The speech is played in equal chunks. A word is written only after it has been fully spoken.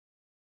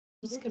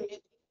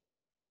Community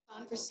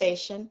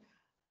conversation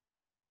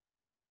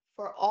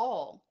for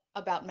all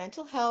about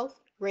mental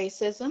health,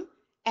 racism,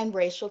 and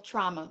racial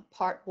trauma,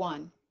 Part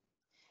 1.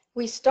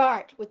 We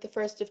start with the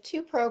first of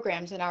two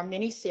programs in our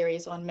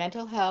mini-series on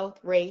mental health,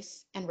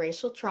 race, and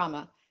racial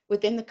trauma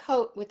within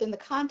the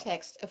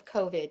context of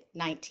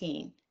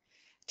COVID-19.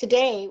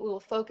 Today, we will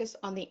focus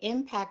on the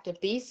impact of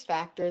these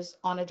factors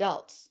on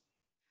adults.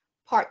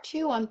 Part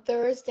 2 on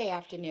Thursday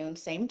afternoon,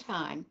 same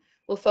time,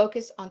 will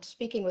focus on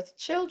speaking with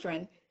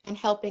children and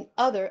helping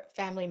other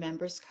family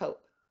members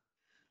cope.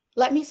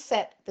 Let me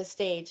set the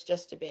stage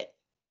just a bit.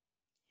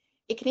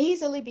 It can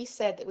easily be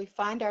said that we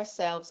find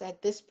ourselves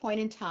at this point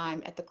in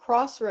time at the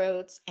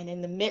crossroads and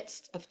in the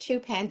midst of two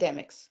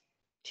pandemics,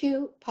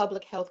 two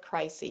public health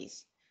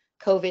crises,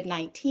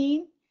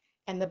 COVID-19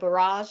 and the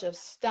barrage of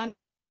stunning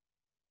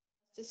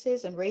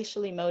injustices and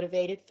racially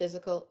motivated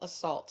physical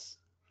assaults.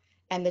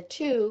 And the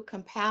two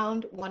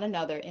compound one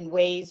another in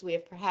ways we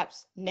have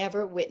perhaps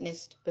never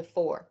witnessed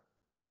before.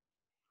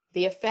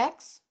 The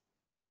effects: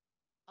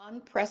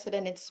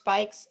 unprecedented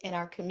spikes in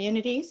our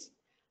communities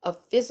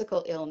of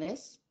physical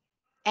illness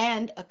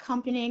and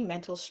accompanying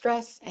mental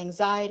stress,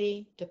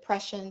 anxiety,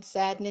 depression,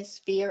 sadness,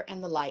 fear,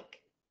 and the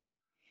like.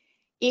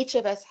 Each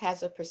of us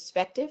has a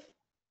perspective.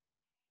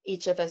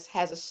 Each of us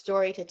has a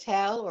story to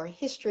tell or a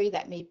history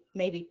that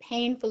may be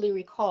painfully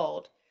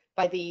recalled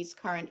by these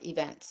current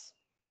events.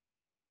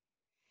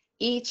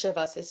 Each of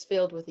us is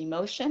filled with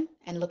emotion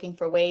and looking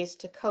for ways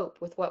to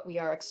cope with what we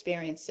are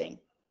experiencing.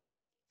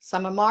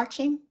 Some are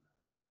marching,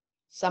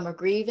 some are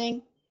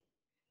grieving,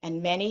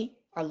 and many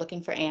are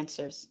looking for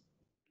answers.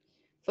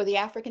 For the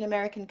African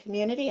American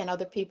community and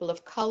other people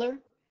of color,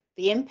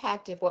 the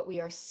impact of what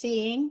we are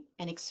seeing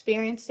and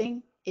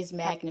experiencing is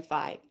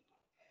magnified.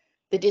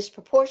 The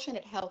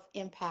disproportionate health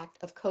impact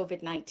of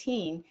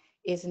COVID-19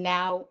 is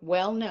now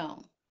well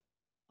known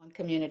on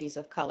communities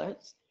of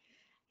colors,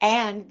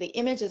 and the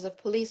images of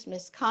police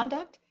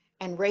misconduct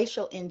and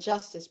racial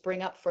injustice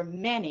bring up for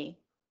many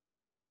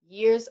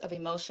years of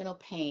emotional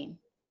pain.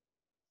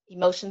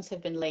 Emotions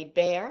have been laid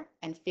bare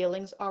and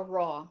feelings are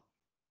raw.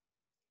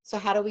 So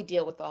how do we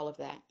deal with all of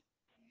that?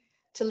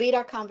 To lead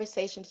our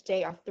conversation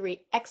today are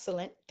three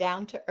excellent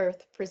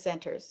down-to-earth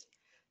presenters.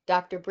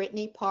 Dr.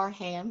 Brittany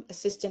Parham,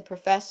 Assistant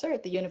Professor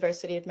at the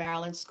University of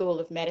Maryland School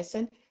of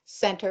Medicine,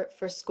 Center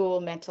for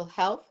School Mental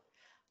Health.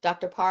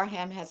 Dr.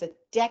 Parham has a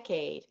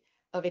decade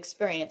of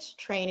experience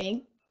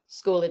training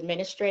school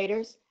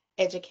administrators,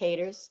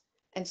 educators,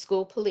 and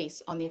school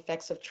police on the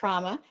effects of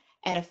trauma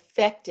and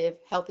effective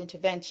health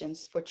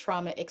interventions for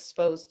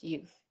trauma-exposed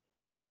youth.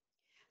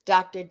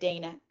 Dr.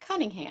 Dana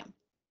Cunningham,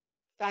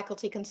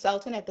 faculty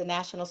consultant at the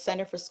National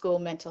Center for School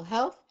Mental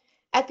Health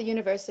at the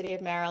University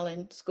of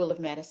Maryland School of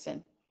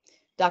Medicine.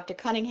 Dr.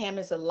 Cunningham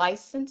is a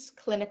licensed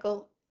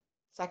clinical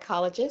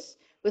psychologist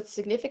with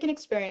significant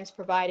experience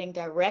providing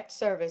direct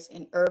service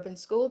in urban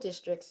school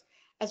districts,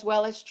 as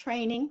well as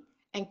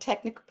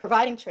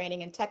providing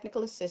training and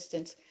technical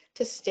assistance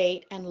to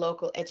state and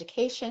local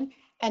education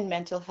and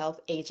mental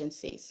health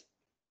agencies.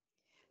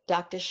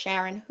 Dr.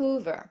 Sharon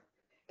Hoover,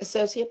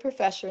 Associate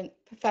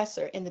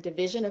Professor in the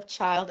Division of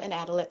Child and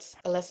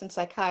Adolescent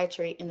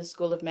Psychiatry in the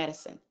School of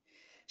Medicine.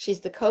 She's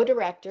the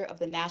co-director of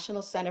the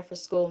National Center for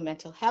School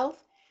Mental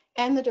Health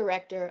and the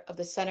director of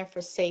the Center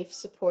for Safe,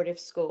 Supportive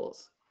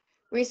Schools.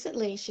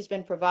 Recently, she's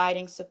been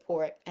providing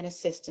support and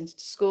assistance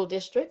to school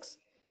districts,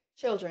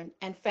 children,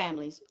 and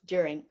families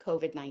during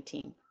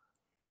COVID-19.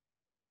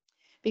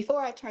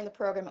 Before I turn the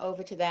program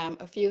over to them,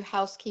 a few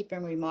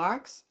housekeeping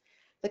remarks.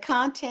 The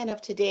content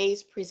of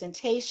today's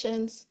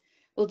presentations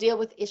will deal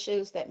with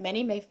issues that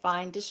many may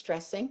find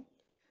distressing.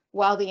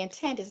 While the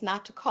intent is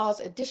not to cause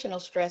additional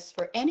stress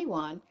for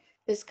anyone,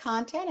 this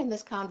content and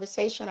this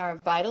conversation are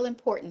of vital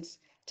importance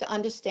to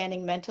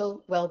understanding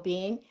mental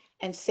well-being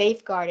and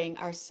safeguarding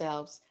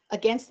ourselves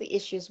against the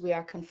issues we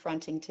are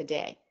confronting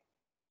today,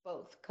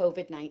 both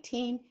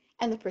COVID-19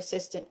 and the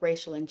persistent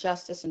racial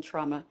injustice and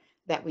trauma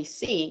that we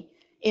see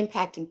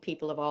impacting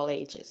people of all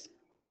ages.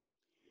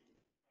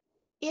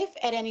 If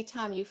at any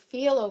time you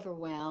feel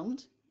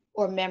overwhelmed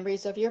or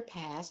memories of your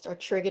past are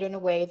triggered in a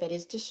way that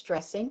is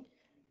distressing,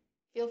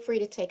 feel free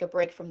to take a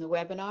break from the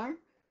webinar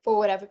for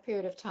whatever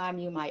period of time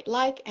you might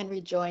like and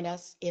rejoin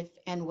us if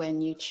and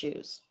when you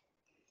choose.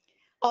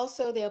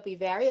 Also, there'll be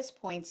various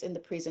points in the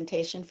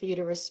presentation for you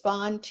to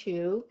respond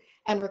to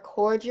and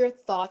record your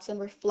thoughts and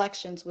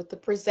reflections with the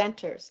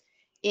presenters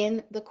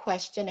in the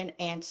question and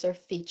answer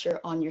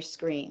feature on your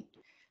screen.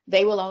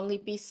 They will only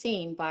be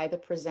seen by the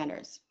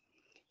presenters.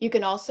 You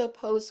can also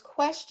pose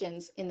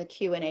questions in the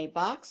Q&A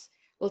box.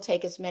 We'll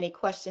take as many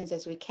questions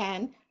as we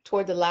can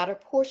toward the latter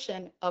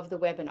portion of the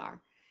webinar.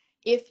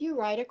 If you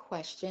write a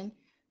question,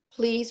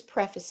 please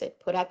preface it.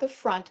 Put at the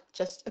front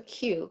just a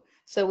Q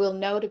so we'll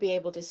know to be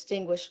able to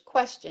distinguish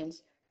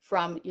questions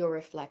from your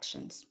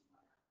reflections.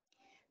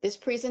 This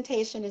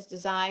presentation is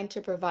designed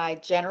to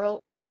provide general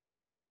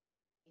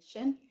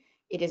information.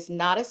 It is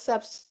not a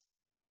substitute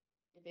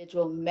for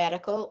individual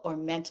medical or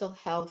mental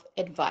health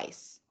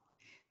advice.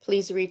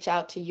 Please reach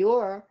out to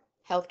your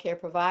healthcare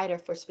provider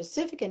for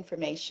specific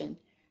information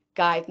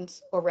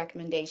guidance, or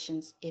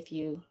recommendations if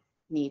you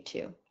need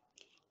to.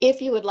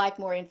 If you would like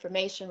more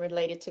information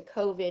related to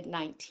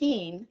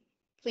COVID-19,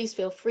 please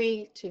feel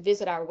free to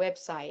visit our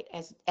website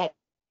at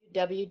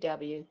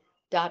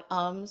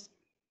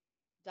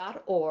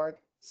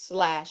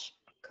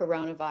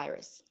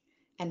www.ums.org/coronavirus.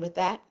 And with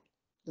that,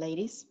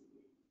 ladies.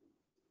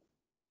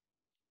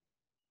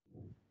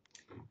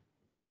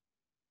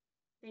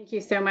 Thank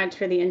you so much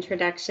for the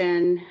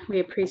introduction.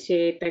 We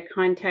appreciate the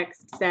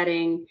context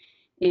setting.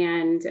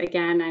 And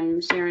again,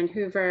 I'm Sharon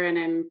Hoover, and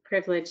I'm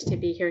privileged to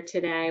be here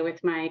today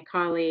with my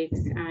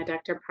colleagues,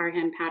 Dr.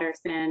 Parham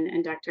Patterson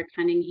and Dr.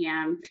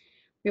 Cunningham.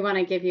 We want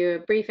to give you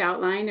a brief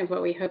outline of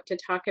what we hope to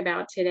talk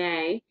about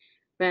today.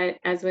 But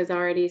as was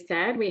already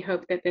said, we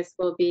hope that this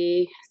will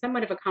be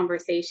somewhat of a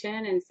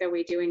conversation. And so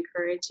we do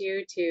encourage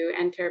you to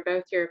enter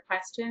both your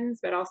questions,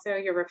 but also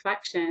your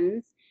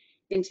reflections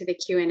into the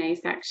Q&A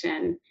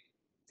section.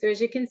 So as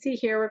you can see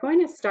here, we're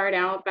going to start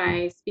out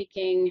by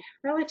speaking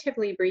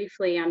relatively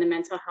briefly on the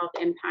mental health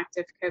impact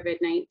of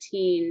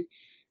COVID-19,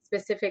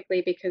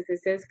 specifically because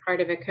this is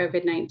part of a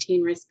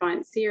COVID-19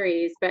 response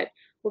series, but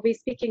we'll be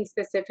speaking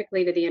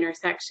specifically to the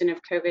intersection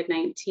of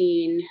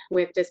COVID-19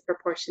 with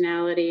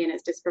disproportionality and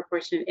its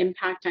disproportionate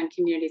impact on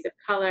communities of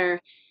color,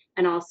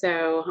 and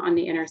also on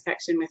the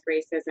intersection with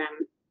racism.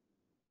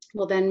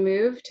 We'll then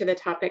move to the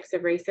topics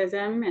of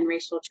racism and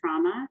racial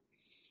trauma.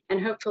 And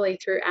hopefully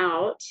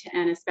throughout,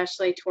 and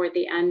especially toward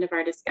the end of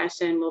our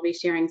discussion, we'll be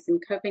sharing some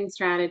coping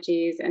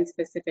strategies and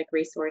specific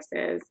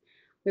resources.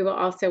 We will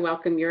also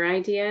welcome your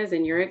ideas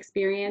and your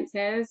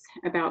experiences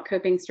about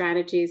coping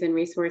strategies and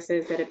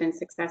resources that have been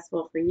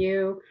successful for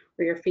you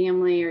or your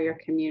family or your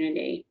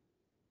community.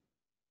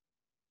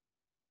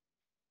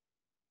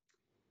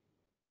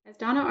 As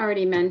Donna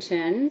already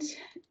mentioned,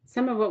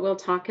 some of what we'll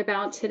talk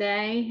about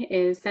today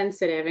is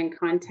sensitive in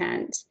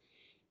content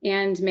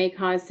and may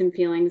cause some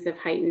feelings of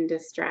heightened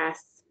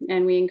distress.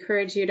 And we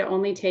encourage you to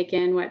only take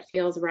in what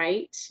feels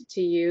right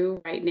to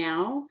you right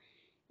now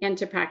and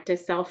to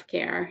practice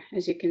self-care,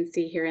 as you can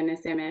see here in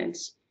this image.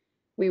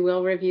 We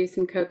will review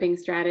some coping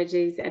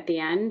strategies at the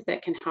end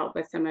that can help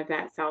with some of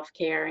that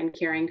self-care and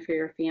caring for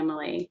your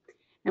family.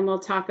 And we'll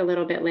talk a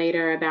little bit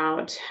later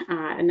about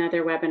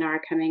another webinar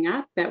coming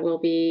up that will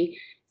be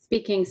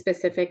speaking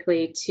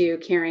specifically to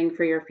caring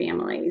for your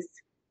families.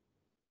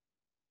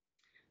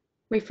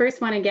 We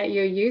first want to get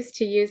you used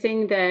to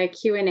using the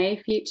Q&A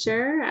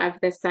feature of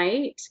the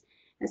site.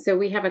 So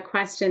we have a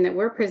question that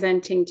we're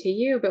presenting to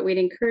you, but we'd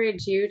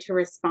encourage you to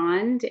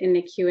respond in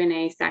the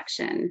Q&A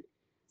section.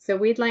 So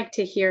we'd like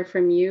to hear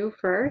from you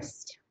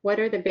first. What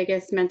are the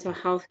biggest mental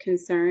health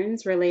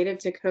concerns related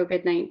to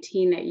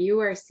COVID-19 that you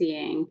are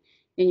seeing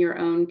in your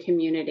own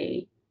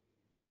community?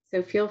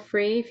 So feel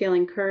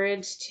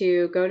encouraged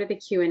to go to the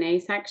Q&A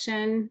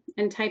section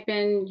and type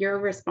in your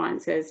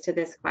responses to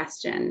this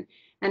question.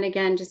 And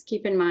again, just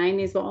keep in mind,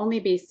 these will only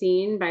be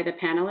seen by the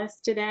panelists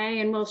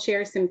today, and we'll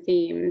share some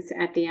themes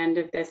at the end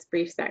of this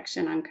brief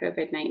section on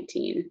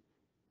COVID-19.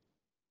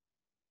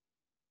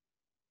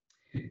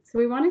 So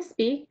we want to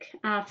speak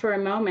for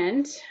a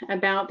moment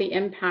about the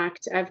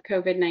impact of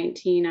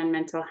COVID-19 on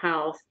mental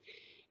health.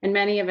 And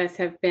many of us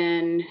have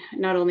been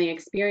not only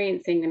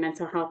experiencing the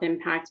mental health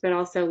impact, but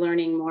also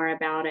learning more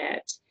about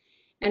it.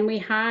 And we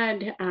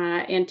had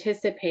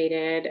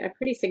anticipated a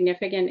pretty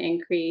significant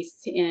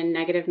increase in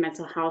negative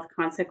mental health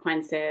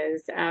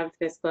consequences of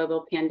this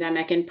global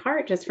pandemic, in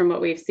part just from what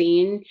we've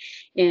seen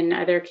in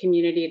other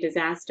community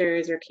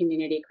disasters or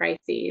community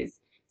crises.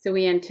 So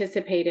we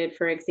anticipated,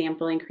 for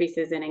example,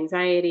 increases in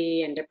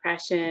anxiety and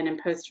depression and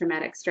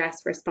post-traumatic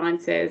stress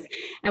responses,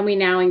 and we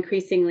now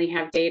increasingly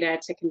have data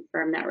to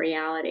confirm that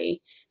reality.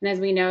 And as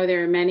we know,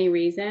 there are many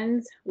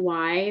reasons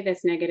why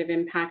this negative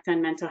impact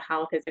on mental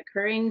health is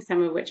occurring,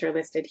 some of which are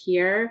listed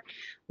here.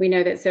 We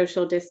know that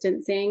social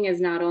distancing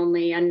is not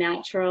only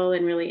unnatural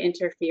and really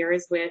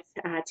interferes with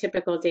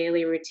typical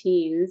daily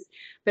routines,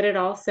 but it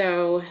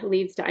also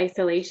leads to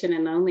isolation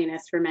and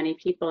loneliness for many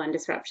people and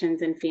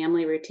disruptions in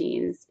family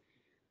routines.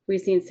 We've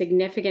seen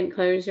significant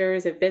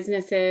closures of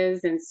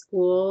businesses and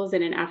schools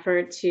in an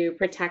effort to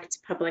protect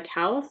public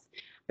health,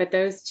 but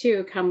those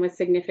too come with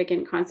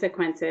significant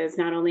consequences,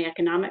 not only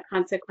economic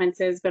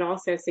consequences, but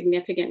also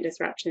significant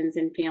disruptions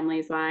in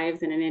families'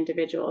 lives and in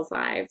individuals'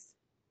 lives.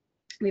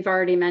 We've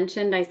already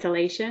mentioned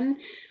isolation.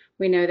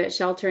 We know that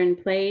shelter in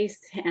place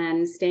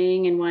and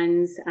staying in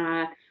one's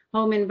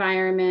home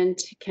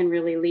environment can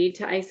really lead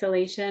to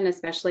isolation,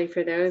 especially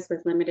for those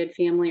with limited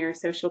family or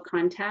social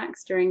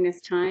contacts during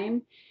this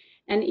time.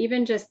 And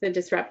even just the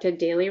disrupted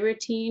daily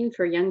routine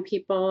for young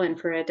people and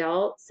for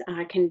adults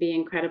can be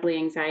incredibly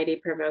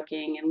anxiety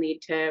provoking and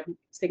lead to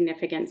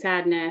significant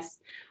sadness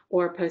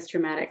or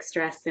post-traumatic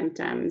stress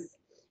symptoms.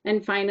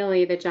 And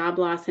finally, the job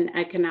loss and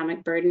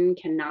economic burden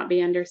cannot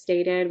be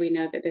understated. We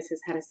know that this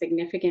has had a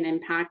significant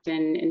impact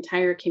in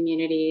entire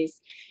communities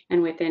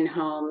and within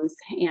homes.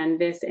 And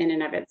this in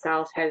and of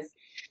itself has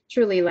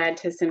truly led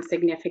to some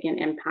significant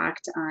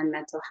impact on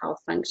mental health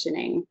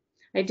functioning.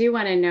 I do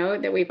want to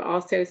note that we've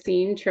also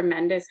seen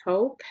tremendous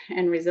hope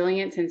and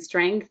resilience and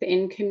strength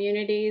in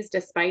communities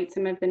despite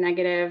some of the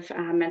negative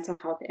mental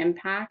health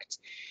impact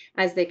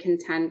as they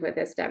contend with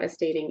this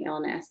devastating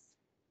illness.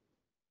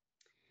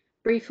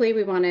 Briefly,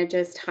 we want to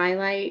just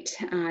highlight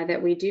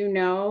that we do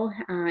know,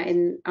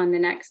 on the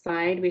next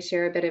slide, we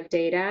share a bit of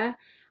data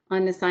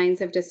on the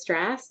signs of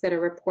distress that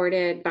are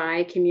reported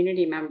by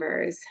community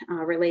members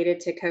related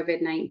to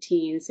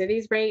COVID-19. So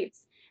these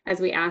rates, as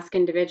we ask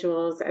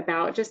individuals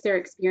about just their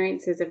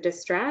experiences of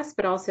distress,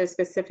 but also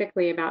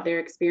specifically about their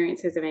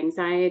experiences of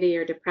anxiety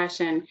or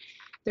depression,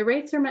 the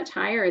rates are much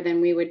higher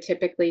than we would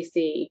typically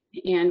see.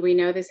 And we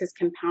know this is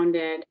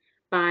compounded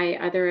by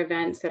other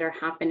events that are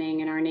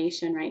happening in our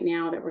nation right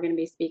now that we're going to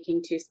be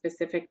speaking to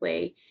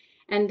specifically.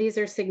 And these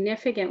are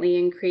significantly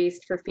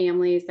increased for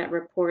families that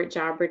report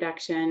job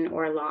reduction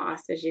or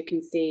loss. As you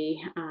can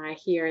see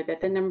here,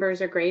 that the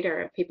numbers are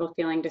greater of people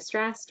feeling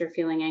distressed or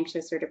feeling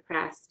anxious or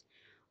depressed.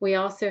 We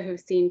also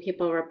have seen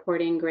people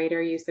reporting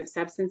greater use of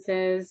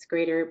substances,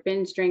 greater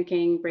binge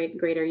drinking,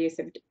 greater use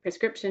of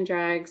prescription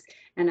drugs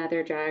and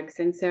other drugs.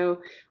 And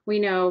so we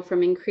know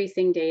from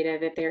increasing data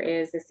that there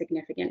is a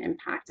significant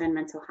impact on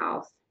mental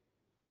health.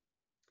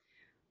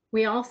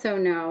 We also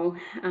know,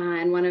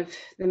 and one of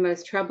the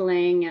most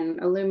troubling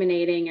and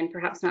illuminating and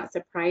perhaps not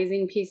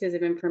surprising pieces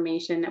of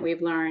information that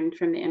we've learned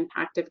from the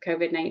impact of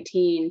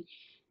COVID-19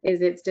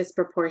 is its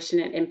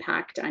disproportionate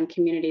impact on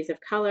communities of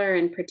color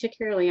and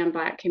particularly on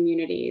Black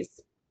communities.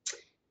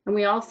 And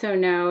we also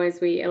know,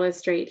 as we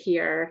illustrate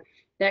here,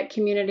 that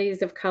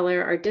communities of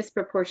color are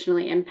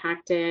disproportionately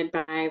impacted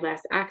by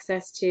less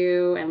access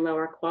to and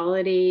lower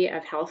quality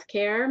of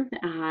healthcare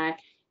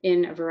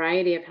in a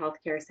variety of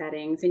healthcare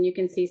settings. And you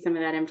can see some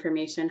of that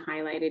information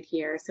highlighted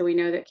here. So we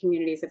know that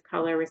communities of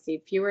color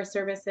receive fewer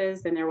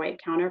services than their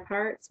white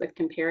counterparts with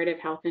comparative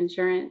health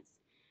insurance.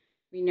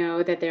 We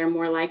know that they're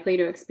more likely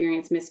to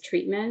experience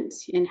mistreatment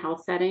in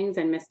health settings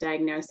and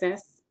misdiagnosis.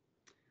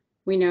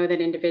 We know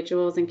that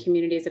individuals and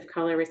communities of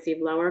color receive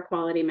lower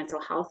quality mental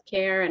health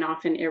care and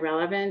often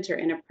irrelevant or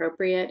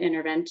inappropriate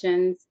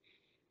interventions.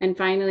 And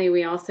finally,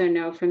 we also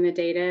know from the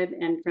data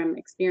and from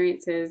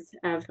experiences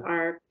of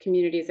our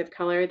communities of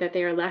color that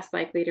they are less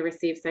likely to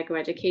receive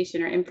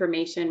psychoeducation or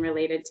information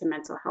related to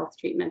mental health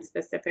treatment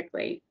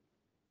specifically.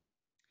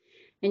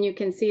 And you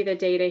can see the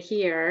data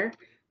here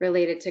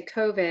related to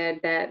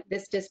COVID, that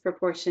this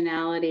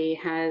disproportionality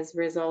has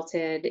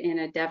resulted in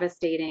a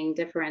devastating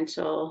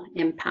differential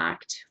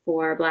impact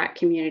for Black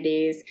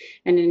communities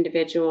and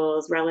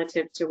individuals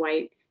relative to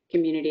white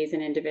communities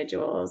and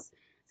individuals.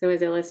 So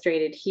as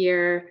illustrated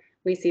here,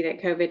 we see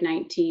that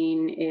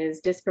COVID-19 is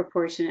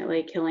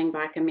disproportionately killing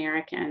Black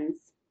Americans.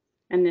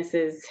 And this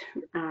is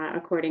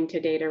according to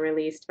data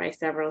released by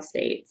several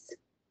states.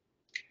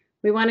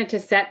 We wanted to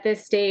set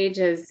this stage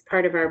as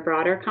part of our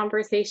broader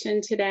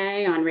conversation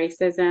today on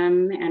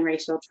racism and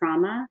racial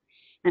trauma,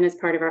 and as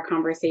part of our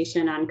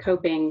conversation on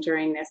coping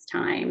during this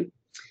time.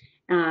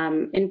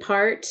 In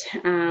part,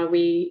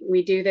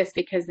 we do this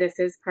because this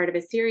is part of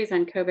a series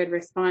on COVID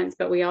response,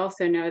 but we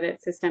also know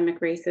that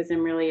systemic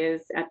racism really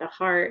is at the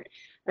heart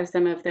of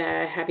some of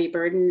the heavy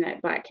burden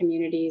that Black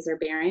communities are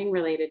bearing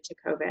related to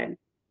COVID.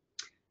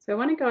 So I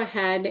want to go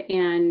ahead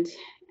and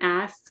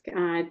ask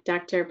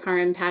Dr.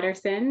 Param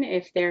Patterson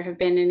if there have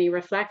been any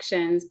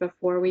reflections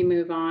before we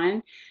move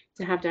on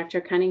to have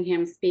Dr.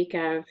 Cunningham speak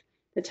of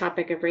the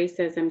topic of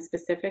racism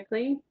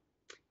specifically.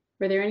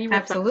 Were there any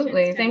reflections?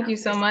 Absolutely. Thank you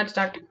so much,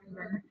 Dr.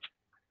 Hoover.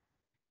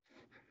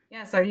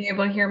 Yes, are you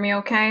able to hear me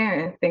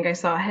okay? I think I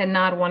saw a head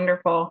nod.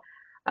 Wonderful.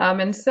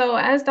 And so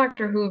as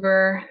Dr.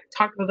 Hoover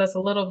talked with us a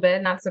little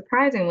bit, not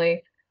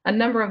surprisingly, a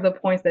number of the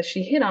points that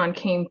she hit on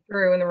came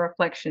through in the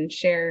reflection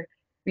shared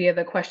via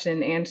the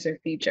question and answer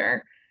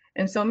feature.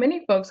 And so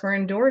many folks were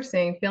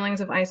endorsing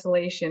feelings of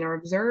isolation or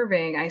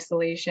observing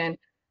isolation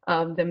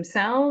of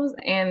themselves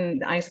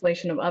and the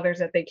isolation of others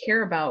that they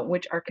care about,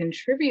 which are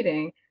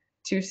contributing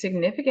to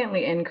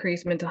significantly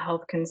increased mental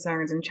health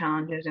concerns and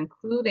challenges,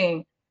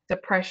 including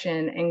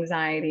depression,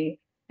 anxiety,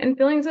 and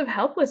feelings of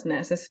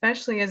helplessness,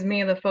 especially as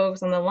many of the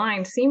folks on the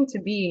line seem to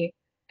be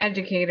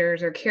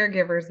educators or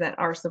caregivers that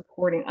are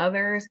supporting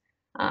others,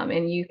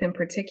 and youth in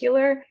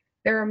particular.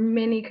 There are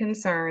many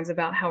concerns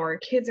about how our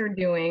kids are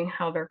doing,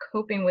 how they're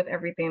coping with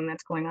everything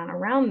that's going on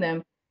around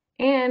them,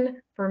 and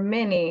for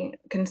many,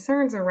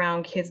 concerns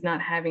around kids not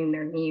having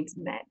their needs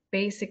met,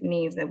 basic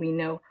needs that we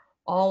know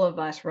all of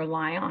us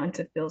rely on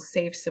to feel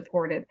safe,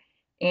 supported,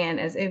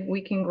 and as if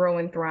we can grow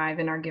and thrive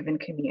in our given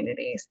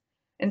communities.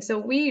 And so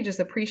we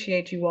just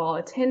appreciate you all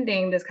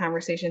attending this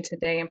conversation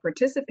today and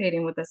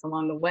participating with us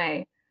along the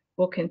way.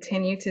 We'll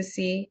continue to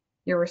see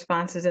your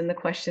responses in the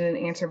question and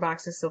answer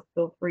boxes, so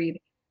feel free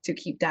to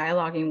keep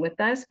dialoguing with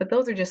us. But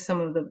those are just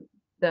some of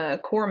the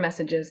core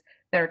messages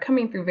that are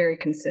coming through very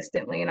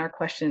consistently in our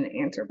question and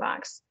answer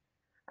box.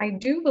 I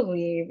do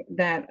believe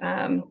that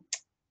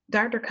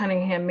Dr.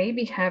 Cunningham may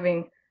be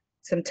having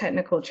some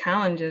technical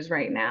challenges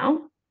right now.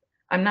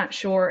 I'm not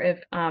sure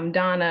if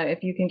Donna,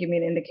 if you can give me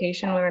an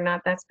indication whether or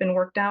not that's been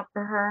worked out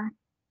for her.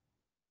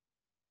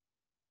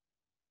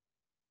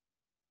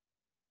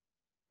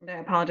 I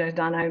apologize,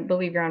 Donna. I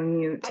believe you're on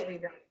mute.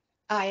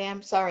 I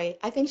am sorry.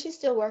 I think she's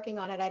still working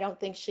on it. I don't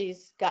think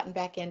she's gotten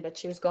back in, but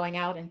she was going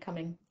out and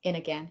coming in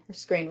again. Her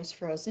screen was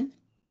frozen.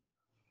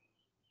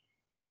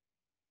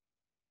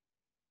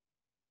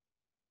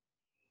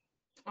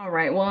 All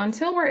right. Well,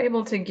 until we're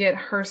able to get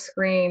her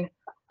screen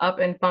up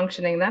and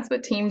functioning, that's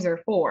what Teams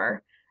are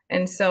for.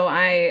 And so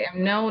I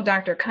am no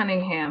Dr.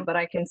 Cunningham, but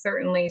I can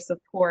certainly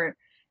support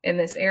in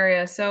this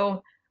area.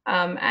 So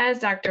as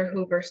Dr.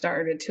 Hoover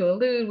started to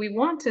allude, we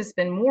want to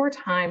spend more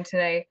time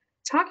today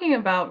talking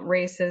about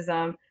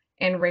racism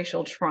and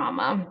racial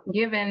trauma,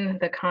 given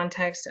the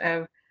context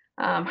of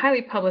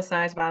highly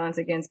publicized violence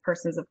against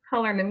persons of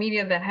color in the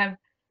media that have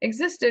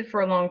existed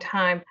for a long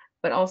time,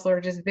 but also are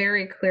just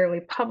very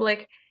clearly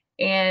public,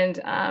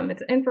 and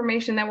it's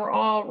information that we're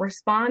all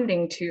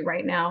responding to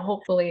right now,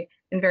 hopefully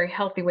in very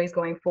healthy ways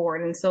going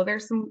forward. And so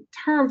there's some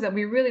terms that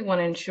we really want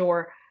to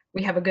ensure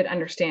we have a good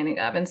understanding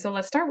of. And so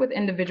let's start with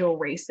individual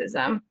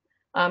racism.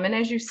 And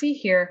as you see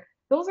here,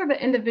 those are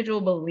the individual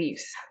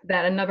beliefs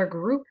that another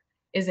group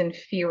is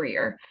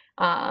inferior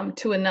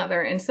to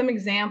another. And some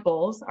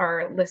examples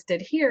are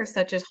listed here,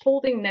 such as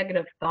holding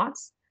negative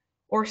thoughts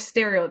or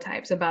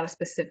stereotypes about a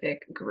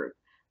specific group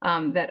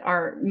that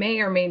may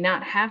or may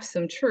not have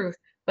some truth,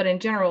 but in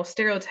general,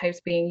 stereotypes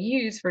being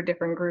used for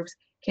different groups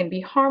can be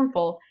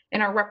harmful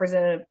and are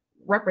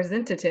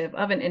representative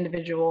of an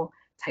individual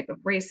type of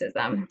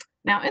racism.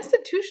 Now,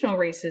 institutional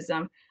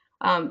racism,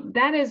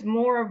 that is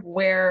more of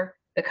where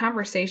the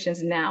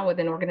conversations now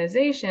within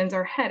organizations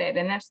are headed,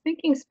 and that's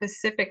thinking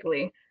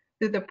specifically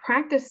through the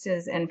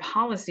practices and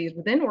policies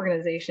within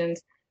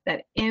organizations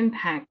that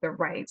impact the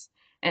rights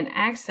and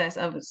access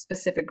of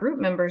specific group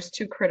members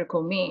to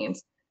critical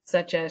means,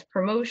 such as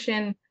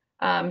promotion,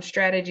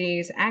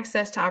 strategies,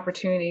 access to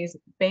opportunities,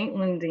 bank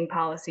lending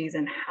policies,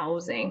 and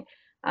housing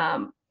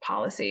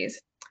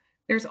policies.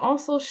 There's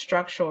also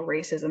structural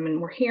racism,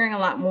 and we're hearing a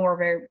lot more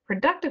very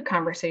productive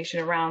conversation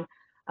around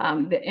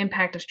the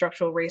impact of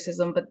structural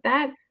racism, but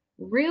that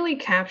really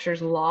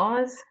captures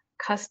laws,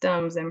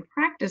 customs, and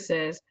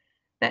practices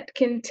that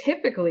can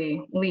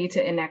typically lead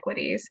to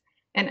inequities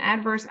and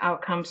adverse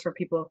outcomes for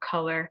people of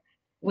color,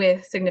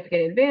 with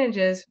significant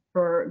advantages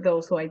for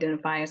those who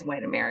identify as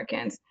white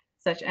Americans,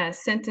 such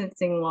as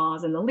sentencing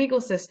laws in the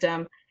legal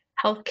system,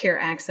 healthcare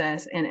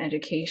access, and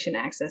education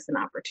access and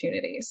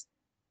opportunities.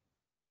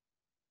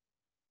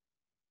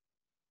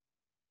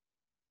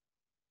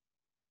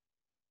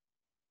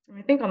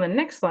 I think on the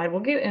next slide,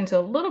 we'll get into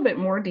a little bit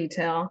more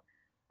detail.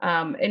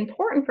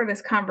 Important for this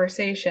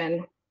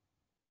conversation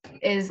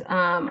is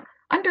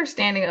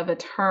understanding of a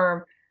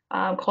term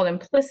called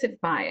implicit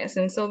bias.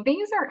 And so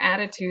these are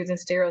attitudes and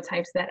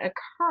stereotypes that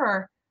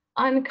occur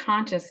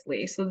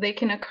unconsciously. So they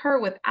can occur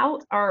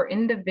without our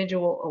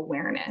individual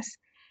awareness.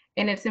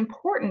 And it's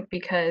important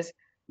because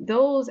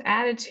those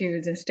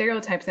attitudes and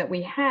stereotypes that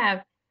we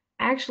have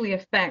actually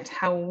affect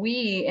how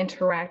we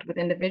interact with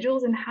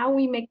individuals and how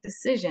we make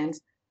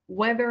decisions,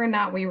 whether or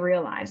not we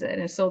realize it.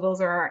 And so those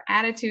are our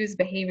attitudes,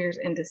 behaviors,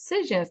 and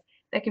decisions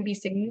that can be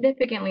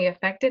significantly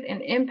affected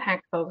and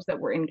impact folks that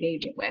we're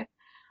engaging with.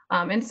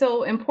 And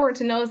so important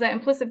to know is that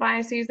implicit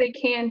biases, they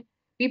can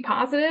be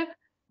positive,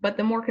 but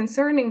the more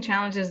concerning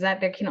challenge is that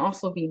there can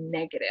also be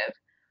negative.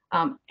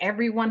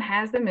 Everyone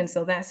has them, and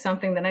so that's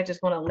something that I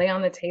just want to lay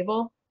on the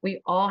table.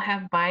 We all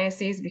have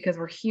biases because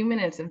we're human,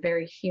 and it's a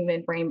very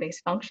human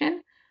brain-based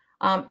function.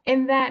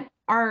 And that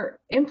our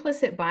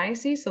implicit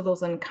biases, so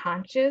those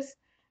unconscious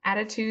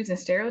attitudes and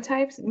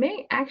stereotypes,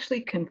 may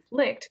actually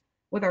conflict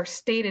with our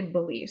stated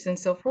beliefs. And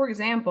so, for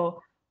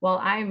example, while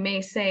I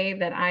may say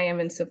that I am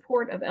in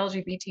support of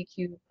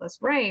LGBTQ plus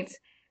rights,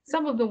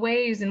 some of the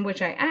ways in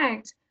which I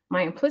act,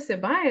 my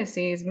implicit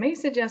biases may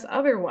suggest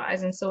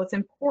otherwise. And so it's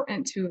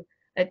important to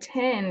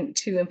attend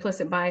to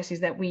implicit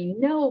biases that we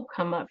know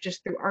come up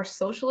just through our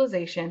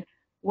socialization,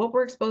 what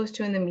we're exposed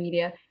to in the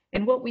media,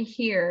 and what we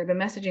hear, the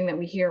messaging that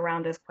we hear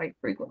around us quite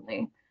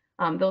frequently.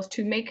 Those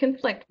two may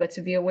conflict, but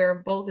to be aware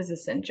of both is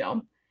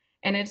essential.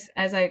 And it's,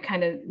 as I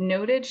kind of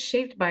noted,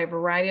 shaped by a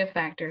variety of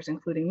factors,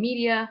 including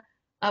media,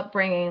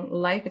 upbringing,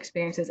 life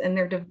experiences, and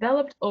they're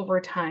developed over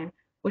time,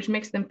 which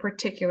makes them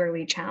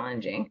particularly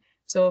challenging.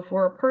 So if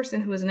we're a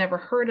person who has never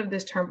heard of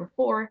this term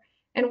before,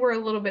 and we're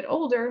a little bit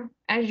older,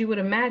 as you would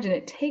imagine,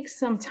 it takes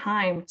some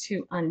time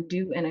to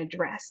undo and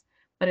address,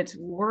 but it's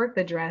worth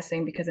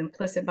addressing because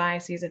implicit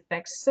biases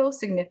affect so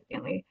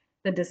significantly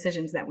the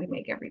decisions that we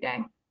make every day.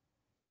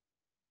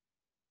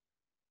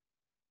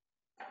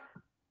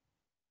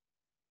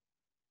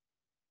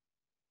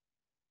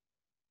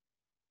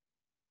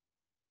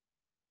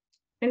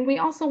 And we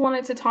also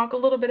wanted to talk a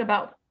little bit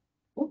about,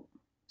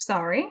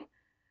 sorry,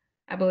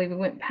 I believe we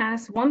went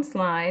past one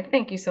slide.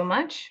 Thank you so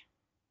much.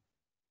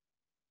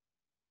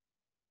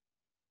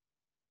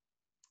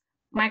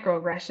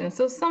 Microaggressions.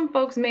 So some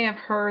folks may have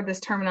heard this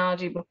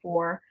terminology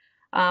before,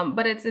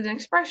 but it's an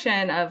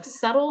expression of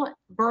subtle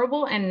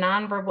verbal and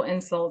nonverbal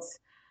insults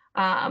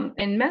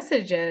and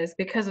messages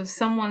because of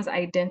someone's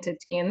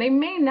identity. And they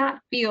may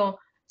not feel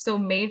so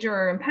major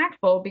or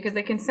impactful because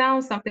they can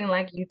sound something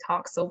like "you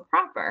talk so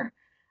proper."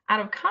 Out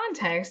of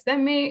context,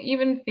 that may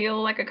even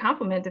feel like a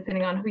compliment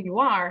depending on who you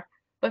are.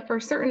 But for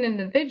certain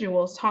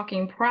individuals,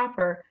 talking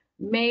proper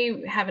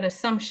may have an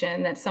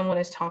assumption that someone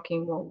is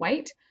talking more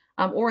white,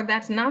 or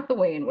that's not the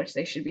way in which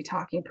they should be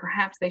talking.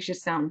 Perhaps they should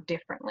sound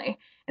differently.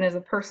 And as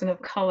a person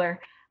of color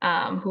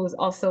who is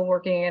also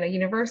working at a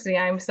university,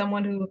 I'm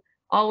someone who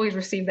always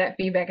received that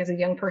feedback as a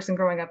young person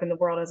growing up in the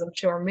world, as I'm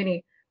sure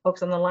many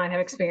folks on the line have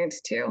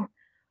experienced too.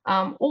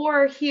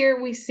 Or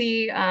here we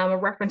see a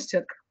reference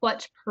to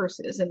clutch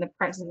purses in the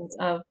presence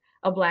of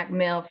a Black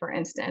male, for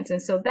instance.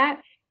 And so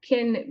that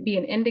can be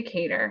an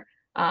indicator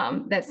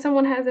that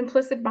someone has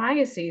implicit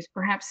biases,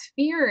 perhaps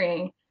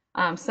fearing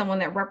someone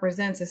that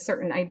represents a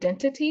certain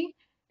identity,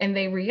 and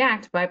they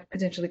react by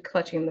potentially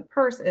clutching the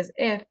purse as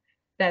if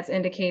that's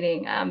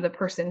indicating the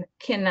person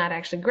cannot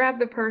actually grab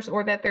the purse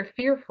or that they're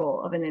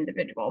fearful of an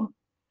individual.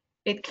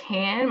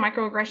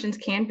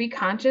 Microaggressions can be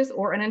conscious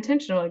or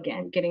unintentional,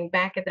 again, getting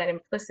back at that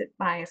implicit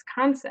bias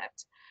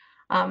concept.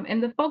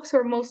 And the folks who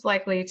are most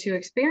likely to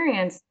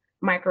experience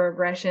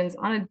microaggressions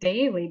on a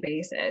daily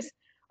basis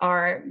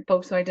are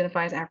folks who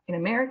identify as African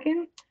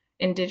American,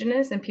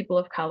 Indigenous, and people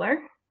of color.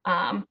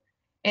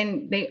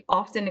 And they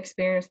often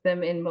experience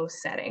them in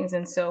most settings.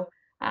 And so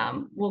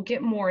we'll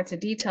get more into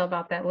detail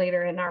about that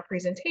later in our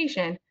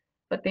presentation.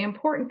 But the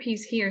important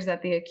piece here is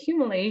that the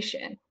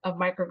accumulation of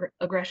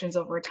microaggressions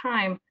over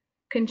time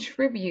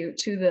contribute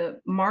to the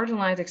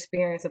marginalized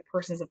experience of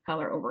persons of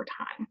color over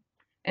time.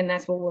 And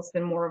that's what we'll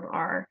spend more of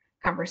our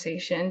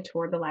conversation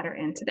toward the latter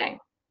end today.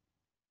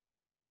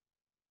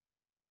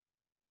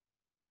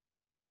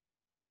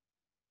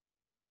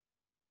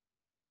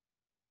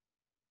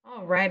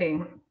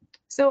 Alrighty.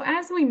 So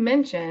as we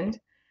mentioned,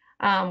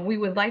 we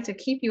would like to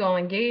keep you all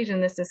engaged in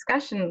this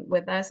discussion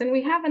with us. And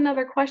we have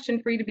another question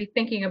for you to be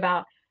thinking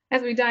about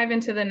as we dive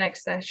into the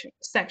next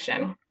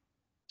section.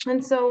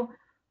 And so,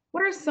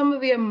 what are some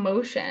of the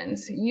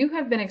emotions you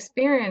have been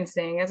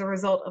experiencing as a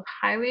result of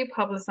highly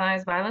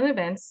publicized violent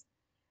events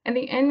and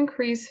the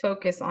increased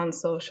focus on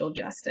social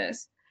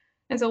justice?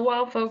 And so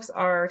while folks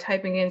are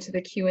typing into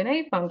the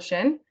Q&A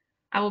function,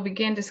 I will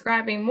begin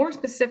describing more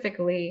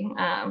specifically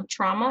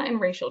trauma and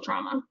racial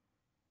trauma.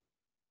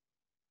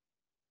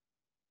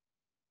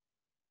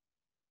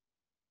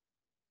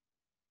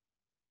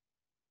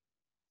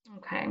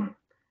 Okay.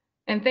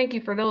 And thank you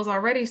for those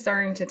already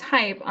starting to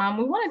type.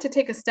 We wanted to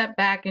take a step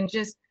back and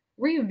just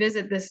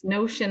revisit this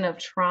notion of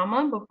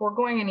trauma before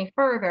going any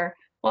further.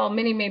 While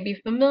many may be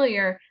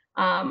familiar,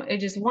 I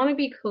just want to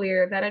be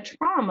clear that a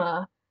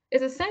trauma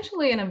is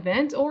essentially an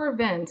event or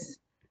events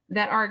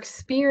that are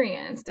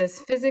experienced as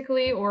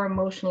physically or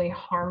emotionally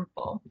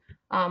harmful,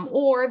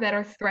 or that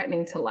are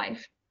threatening to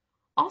life.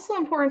 Also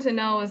important to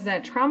know is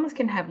that traumas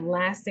can have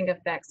lasting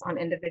effects on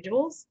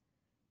individuals,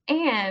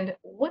 and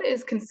what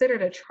is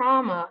considered a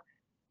trauma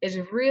is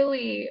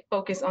really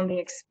focused on the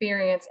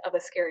experience of a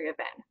scary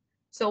event.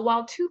 So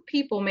while two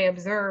people may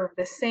observe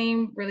the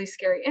same really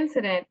scary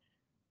incident,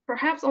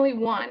 perhaps only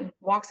one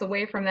walks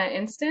away from that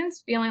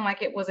instance feeling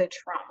like it was a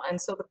trauma.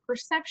 And so the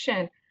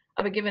perception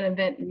of a given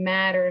event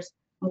matters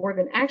more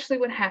than actually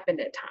what happened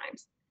at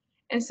times.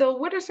 And so,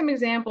 what are some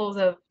examples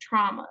of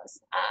traumas?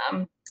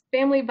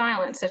 Family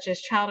violence, such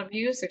as child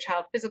abuse or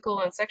child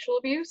physical and sexual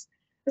abuse,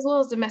 as well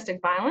as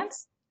domestic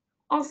violence.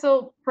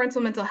 Also,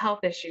 parental mental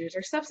health issues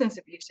or substance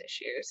abuse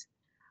issues,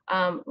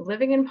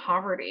 living in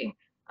poverty,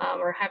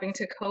 or having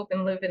to cope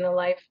and live in a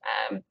life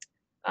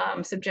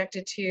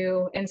subjected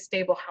to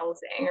unstable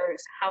housing or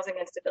housing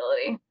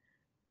instability.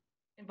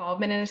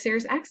 Involvement in a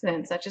serious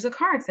accident, such as a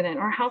car accident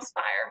or a house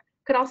fire,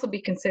 could also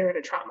be considered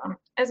a trauma,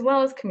 as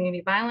well as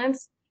community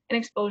violence and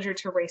exposure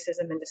to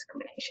racism and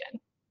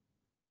discrimination.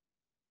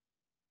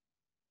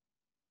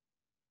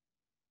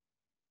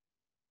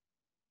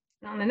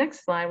 Now, on the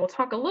next slide, we'll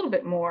talk a little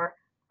bit more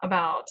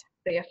about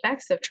the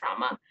effects of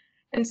trauma.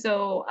 And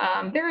so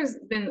there has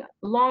been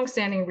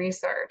longstanding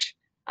research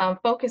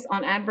focused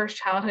on adverse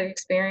childhood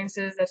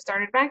experiences that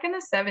started back in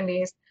the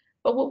 70s.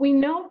 But what we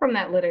know from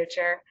that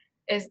literature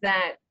is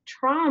that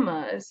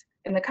traumas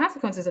and the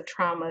consequences of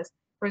traumas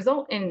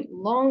result in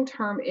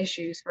long-term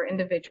issues for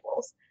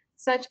individuals,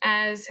 such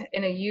as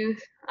in a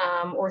youth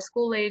or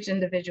school-age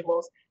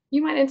individuals,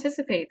 you might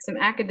anticipate some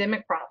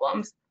academic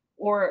problems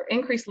or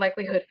increased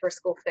likelihood for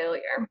school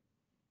failure.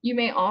 You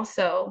may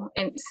also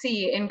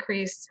see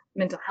increased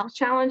mental health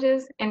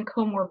challenges and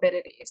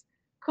comorbidities.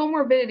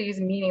 Comorbidities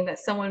meaning that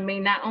someone may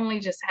not only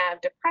just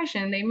have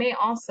depression, they may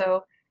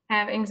also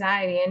have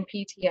anxiety and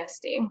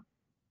PTSD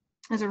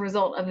as a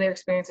result of their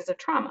experiences of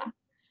trauma.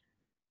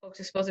 Folks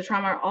exposed to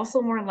trauma are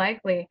also more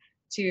likely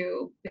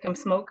to become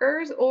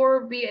smokers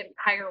or be at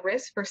higher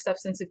risk for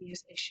substance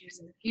abuse issues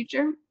in the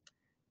future.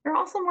 They're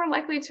also more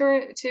likely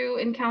to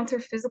encounter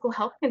physical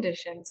health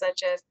conditions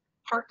such as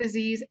heart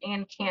disease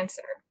and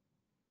cancer.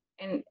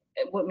 And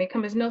what may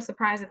come as no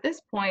surprise at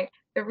this point,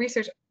 the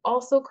research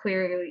also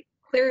clearly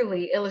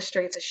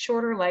illustrates a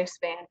shorter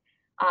lifespan.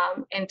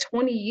 And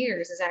 20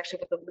 years is actually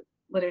what the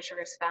literature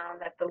has found,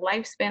 that the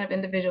lifespan of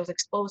individuals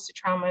exposed to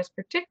traumas,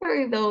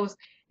 particularly those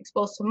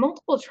exposed to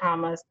multiple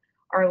traumas,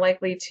 are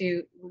likely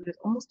to lose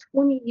almost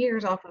 20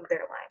 years off of their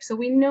life. So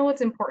we know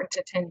it's important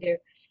to tend to.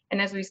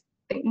 And as we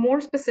think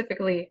more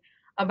specifically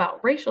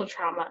about racial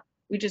trauma,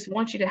 we just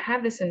want you to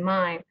have this in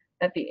mind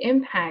that the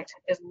impact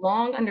is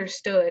long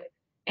understood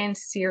and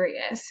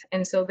serious.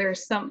 And so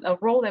there's a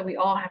role that we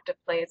all have to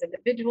play as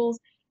individuals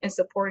in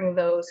supporting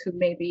those who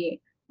may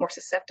be more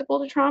susceptible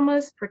to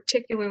traumas,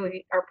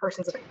 particularly our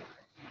persons of color.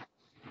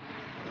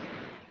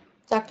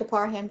 Dr.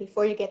 Parham,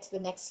 before you get to the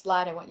next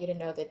slide, I want you to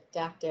know that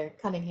Dr.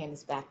 Cunningham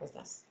is back with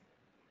us.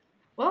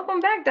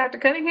 Welcome back, Dr.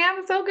 Cunningham.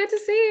 It's so good to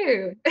see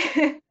you.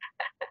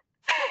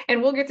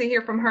 And we'll get to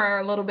hear from her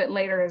a little bit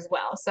later as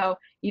well. So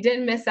you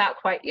didn't miss out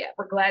quite yet.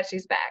 We're glad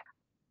she's back.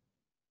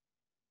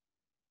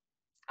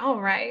 All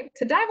right,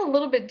 to dive a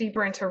little bit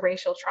deeper into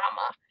racial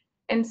trauma.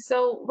 And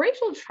so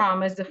racial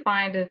trauma is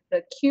defined as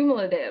the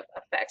cumulative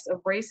effects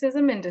of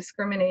racism and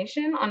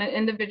discrimination on an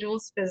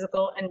individual's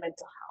physical and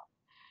mental health.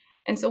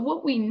 And so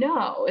what we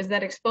know is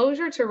that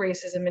exposure to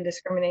racism and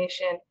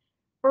discrimination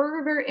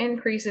further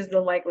increases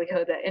the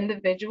likelihood that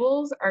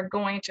individuals are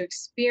going to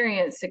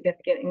experience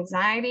significant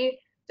anxiety,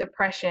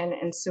 depression,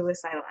 and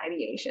suicidal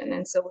ideation.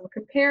 And so when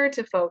compared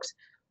to folks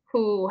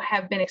who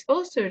have been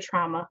exposed to a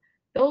trauma,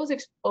 those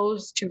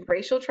exposed to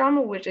racial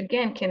trauma, which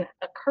again can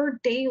occur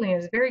daily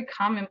and is very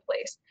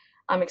commonplace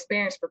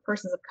experience for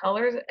persons of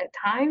color at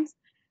times,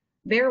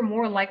 they're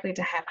more likely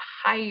to have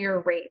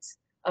higher rates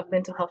of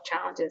mental health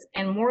challenges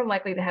and more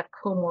likely to have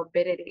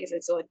comorbidities.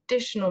 And so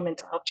additional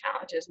mental health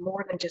challenges,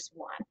 more than just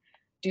one,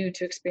 due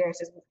to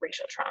experiences with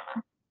racial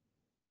trauma.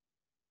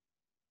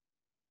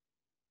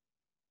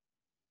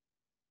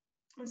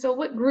 And so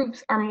what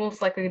groups are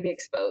most likely to be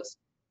exposed?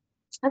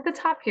 At the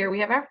top here, we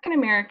have African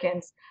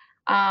Americans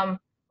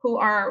who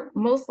are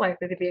most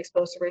likely to be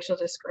exposed to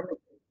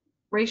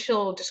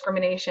racial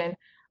discrimination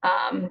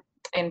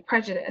and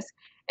prejudice.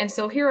 And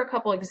so here are a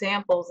couple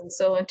examples. And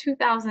so in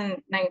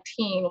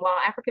 2019, while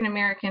African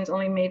Americans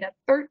only made up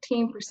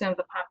 13% of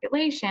the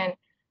population,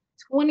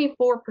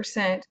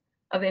 24%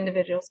 of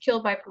individuals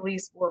killed by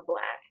police were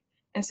Black.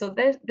 And so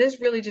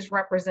this really just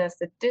represents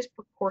the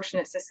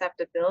disproportionate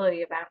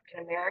susceptibility of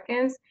African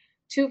Americans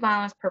to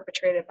violence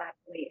perpetrated by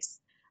police,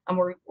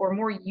 or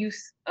more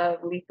use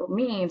of lethal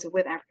means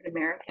with African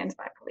Americans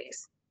by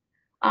police.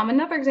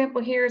 Another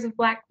example here is of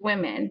Black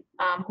women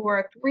who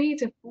are 3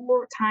 to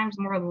 4 times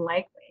more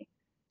likely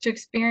to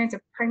experience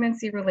a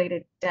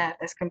pregnancy-related death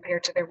as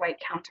compared to their white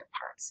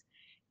counterparts.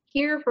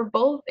 Here, for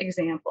both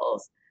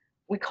examples,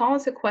 we call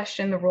into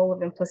question the role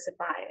of implicit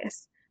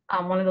bias,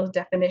 one of those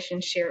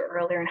definitions shared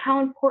earlier, and how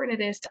important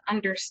it is to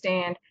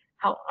understand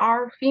how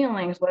our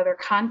feelings, whether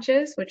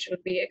conscious, which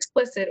would be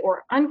explicit,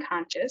 or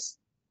unconscious,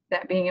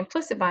 that being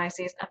implicit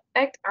biases,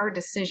 affect our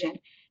decision.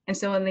 And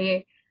so in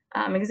the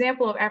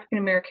example of African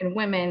American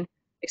women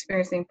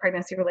experiencing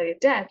pregnancy-related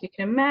death, you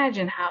can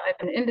imagine how if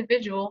an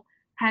individual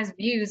has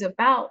views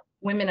about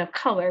women of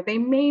color, they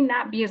may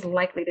not be as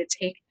likely to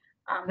take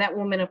that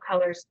woman of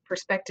color's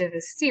perspective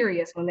as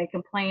serious when they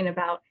complain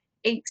about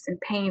aches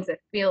and pains that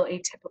feel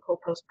atypical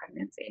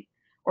post-pregnancy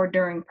or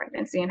during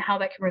pregnancy, and how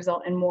that can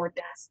result in more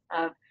deaths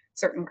of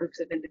certain groups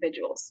of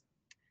individuals.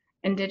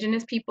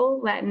 Indigenous people,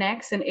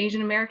 Latinx, and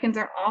Asian Americans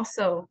are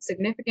also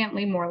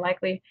significantly more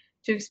likely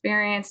to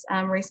experience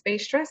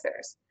race-based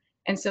stressors.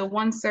 And so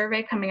one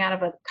survey coming out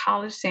of a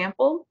college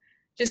sample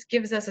just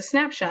gives us a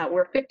snapshot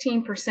where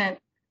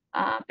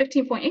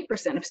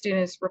 15.8% of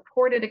students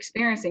reported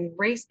experiencing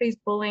race-based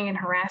bullying and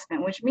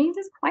harassment, which means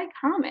it's quite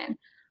common.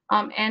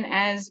 And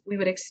as we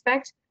would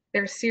expect,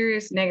 there are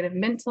serious negative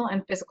mental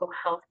and physical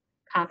health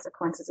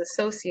consequences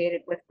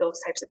associated with those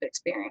types of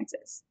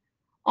experiences.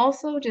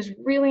 Also, just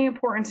really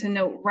important to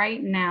note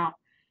right now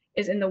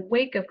is in the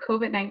wake of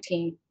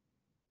COVID-19,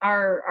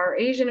 our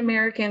Asian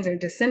Americans or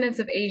descendants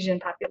of Asian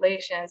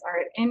populations are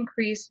at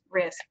increased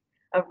risk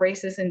of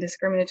racist and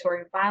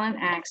discriminatory violent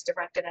acts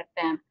directed at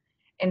them.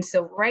 And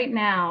so right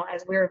now,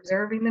 as we're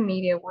observing the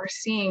media, we're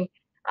seeing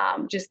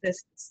just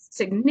this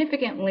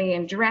significantly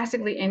and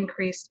drastically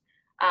increased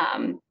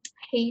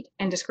hate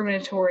and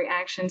discriminatory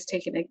actions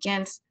taken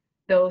against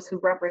those who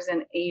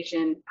represent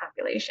Asian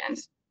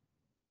populations.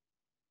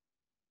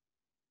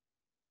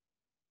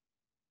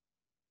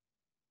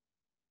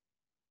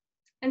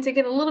 And to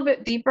get a little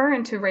bit deeper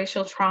into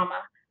racial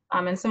trauma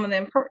and some of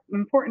the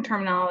important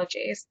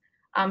terminologies.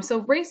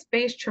 So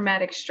race-based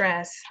traumatic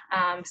stress,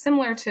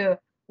 similar to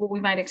what we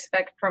might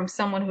expect from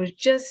someone who's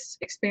just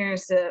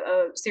experienced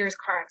a serious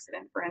car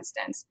accident, for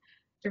instance,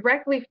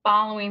 directly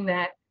following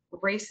that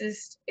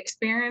racist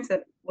experience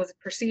that was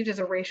perceived as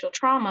a racial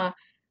trauma,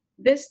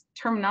 this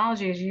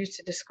terminology is used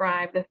to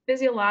describe the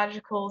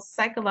physiological,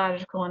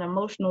 psychological, and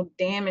emotional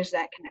damage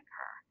that can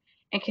occur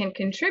and can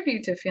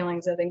contribute to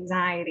feelings of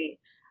anxiety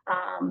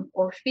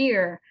or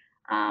fear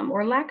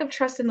or lack of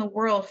trust in the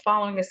world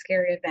following a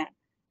scary event.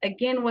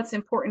 Again, what's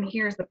important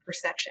here is the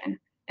perception.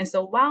 And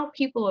so while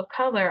people of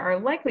color are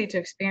likely to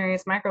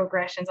experience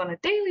microaggressions on a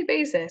daily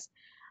basis,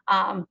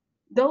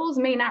 those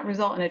may not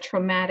result in a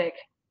traumatic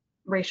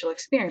racial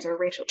experience or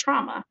racial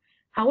trauma.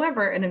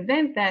 However, an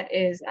event that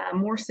is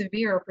more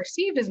severe or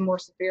perceived as more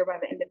severe by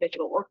the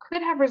individual or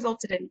could have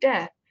resulted in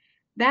death,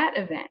 that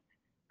event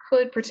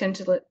could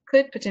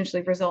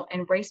potentially result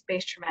in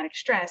race-based traumatic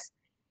stress,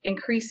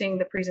 increasing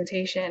the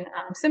presentation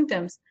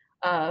symptoms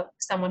of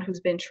someone who's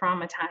been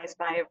traumatized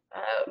by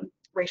a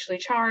racially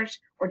charged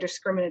or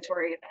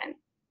discriminatory event.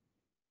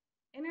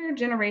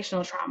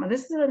 Intergenerational trauma.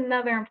 This is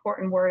another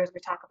important word as we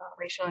talk about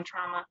racial and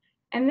trauma.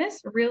 And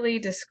this really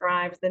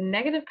describes the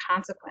negative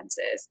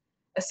consequences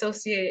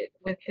associated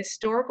with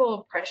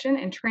historical oppression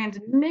and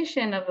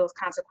transmission of those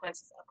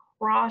consequences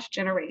across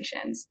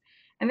generations.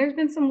 And there's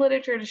been some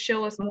literature to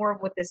show us more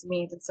of what this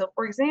means. And so,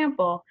 for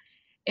example,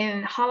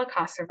 in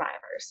Holocaust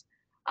survivors,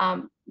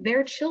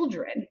 their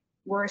children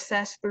were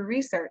assessed through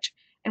research.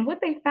 And what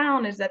they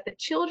found is that the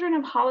children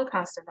of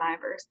Holocaust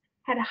survivors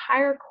had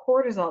higher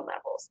cortisol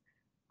levels.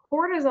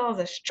 Cortisol is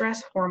a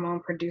stress hormone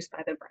produced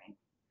by the brain.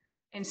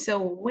 And so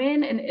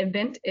when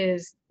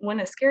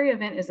a scary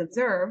event is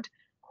observed,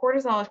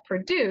 cortisol is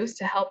produced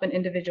to help an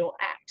individual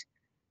act.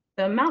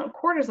 The amount of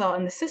cortisol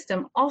in the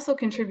system also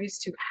contributes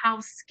to how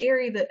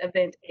scary the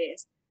event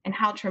is and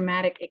how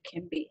traumatic it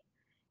can be.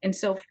 And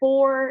so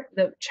for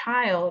the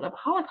child of a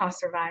Holocaust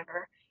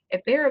survivor,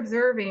 if they're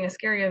observing a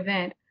scary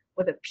event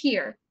with a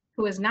peer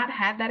who has not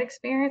had that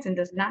experience and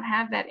does not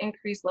have that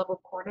increased level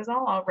of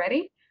cortisol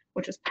already,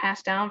 which was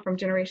passed down from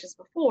generations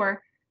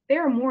before, they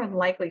are more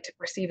likely to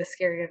perceive a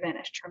scary event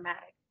as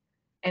traumatic.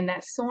 And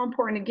that's so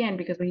important again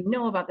because we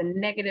know about the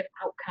negative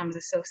outcomes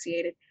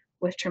associated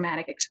with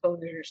traumatic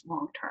exposures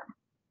long term.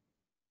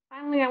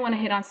 Finally, I want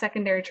to hit on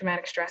secondary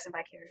traumatic stress and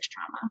vicarious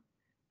trauma.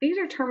 These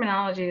are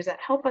terminologies that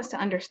help us to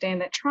understand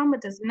that trauma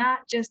does not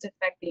just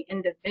affect the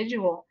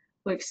individual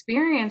who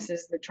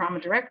experiences the trauma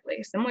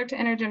directly, similar to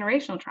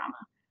intergenerational trauma,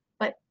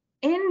 but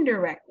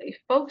indirectly,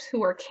 folks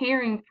who are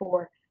caring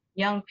for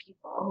young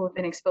people who have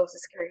been exposed to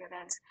scary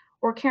events,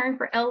 or caring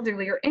for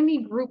elderly or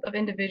any group of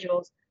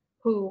individuals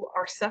who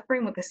are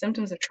suffering with the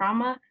symptoms of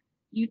trauma,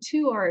 you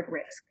too are at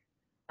risk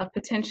of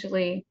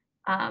potentially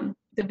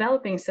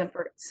developing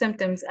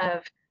symptoms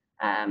of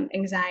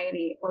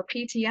anxiety or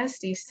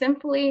PTSD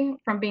simply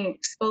from being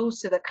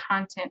exposed to the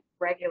content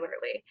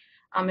regularly.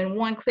 And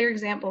one clear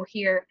example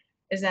here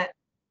is that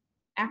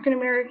African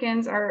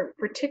Americans are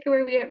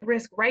particularly at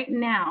risk right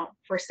now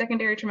for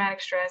secondary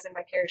traumatic stress and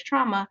vicarious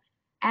trauma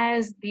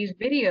as these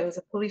videos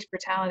of police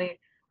brutality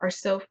are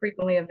so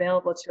frequently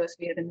available to us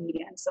via the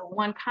media. And so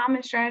one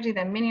common strategy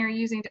that many are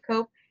using to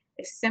cope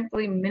is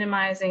simply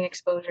minimizing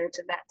exposure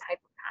to that type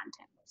of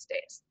content most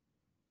days.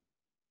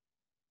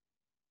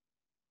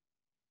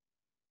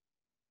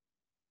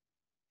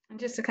 And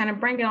just to kind of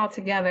bring it all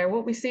together,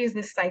 what we see is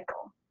this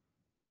cycle.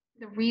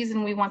 The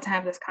reason we want to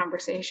have this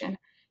conversation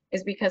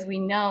is because we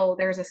know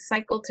there's a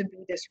cycle to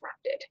be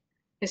disrupted.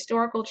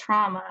 Historical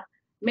trauma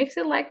makes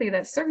it likely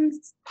that certain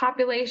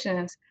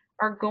populations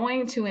are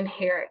going to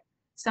inherit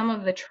some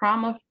of the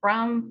trauma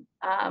from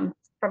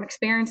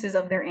experiences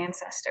of their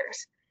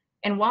ancestors.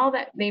 And while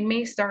that they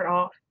may start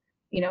off,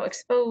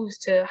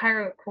 exposed to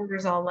higher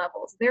cortisol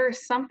levels, there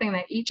is something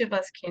that each of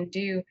us can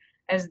do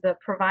as the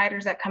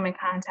providers that come in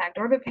contact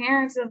or the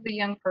parents of the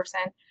young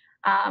person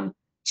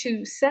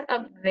to set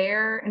up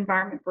their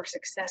environment for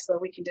success so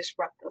that we can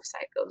disrupt those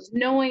cycles,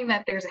 knowing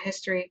that there's a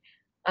history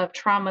of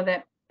trauma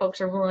that folks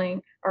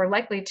are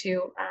likely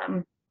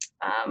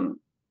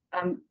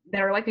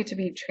to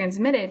be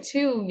transmitted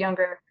to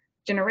younger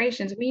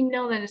generations. We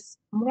know that it's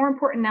more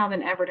important now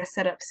than ever to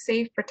set up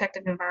safe,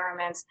 protective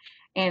environments.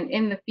 And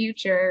in the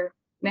future,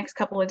 next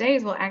couple of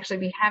days, we'll actually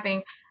be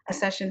having a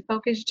session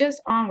focused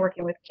just on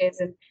working with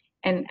kids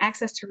and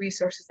access to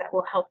resources that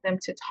will help them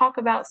to talk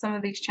about some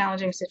of these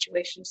challenging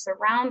situations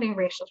surrounding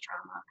racial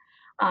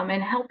trauma,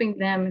 and helping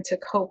them to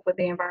cope with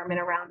the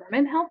environment around them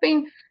and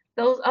helping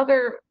those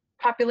other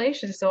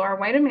populations, so our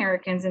white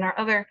Americans and our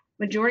other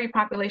majority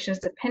populations,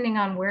 depending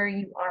on where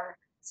you are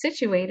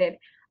situated,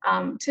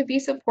 to be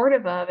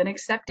supportive of and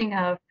accepting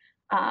of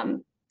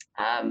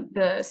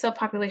the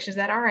subpopulations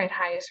that are at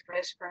highest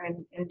risk for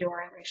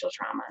enduring racial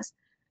traumas.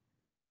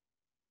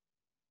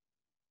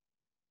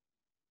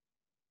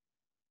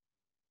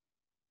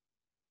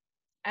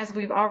 As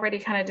we've already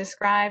kind of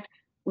described,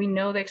 we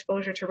know the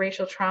exposure to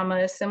racial trauma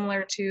is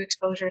similar to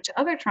exposure to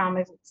other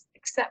traumas,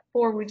 except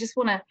for we just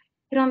want to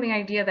hit on the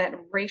idea that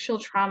racial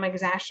trauma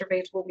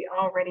exacerbates what we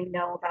already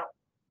know about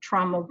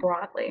trauma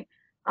broadly.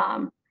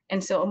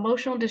 And so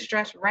emotional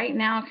distress right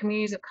now in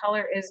communities of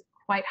color is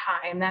quite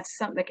high. And that's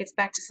something that gets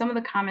back to some of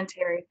the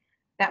commentary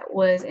that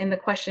was in the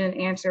question and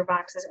answer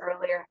boxes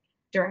earlier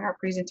during our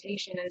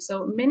presentation. And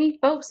so many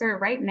folks are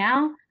right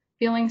now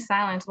feeling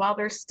silence. While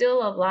there's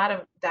still a lot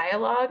of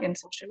dialogue and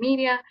social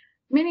media,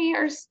 many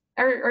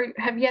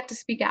have yet to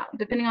speak out,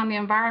 depending on the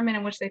environment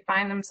in which they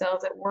find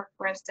themselves at work,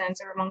 for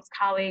instance, or amongst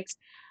colleagues,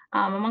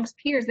 amongst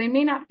peers. They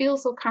may not feel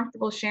so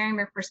comfortable sharing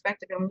their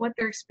perspective and what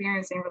they're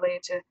experiencing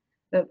related to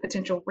the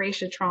potential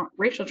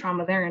racial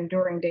trauma they're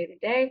enduring day to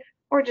day,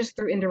 or just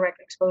through indirect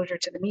exposure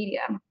to the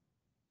media.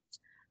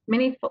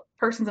 Many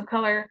persons of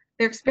color,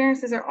 their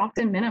experiences are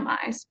often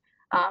minimized.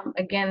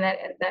 Again,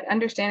 that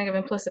understanding of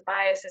implicit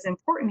bias is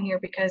important here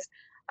because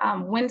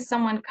when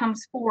someone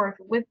comes forth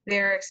with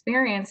their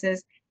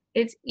experiences,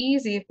 it's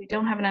easy if we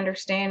don't have an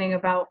understanding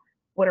about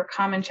what are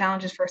common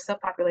challenges for a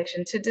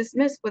subpopulation to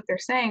dismiss what they're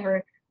saying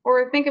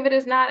or think of it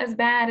as not as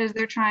bad as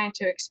they're trying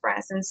to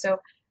express. And so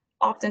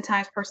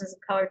oftentimes persons of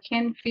color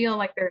can feel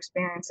like their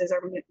experiences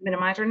are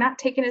minimized or not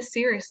taken as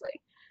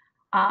seriously.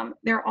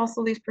 There are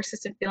also these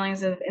persistent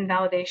feelings of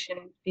invalidation,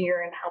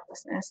 fear, and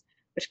helplessness,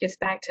 which gets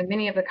back to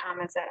many of the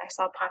comments that I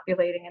saw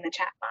populating in the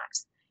chat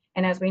box.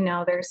 And as we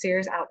know, there are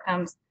serious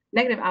outcomes,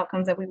 negative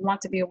outcomes that we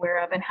want to be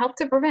aware of and help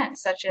to prevent,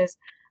 such as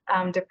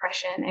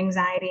depression,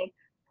 anxiety,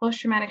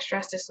 post-traumatic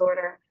stress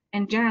disorder,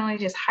 and generally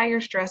just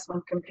higher stress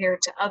when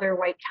compared to other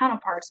white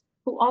counterparts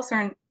who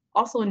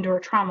also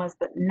endure traumas,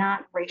 but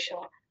not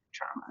racial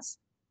traumas.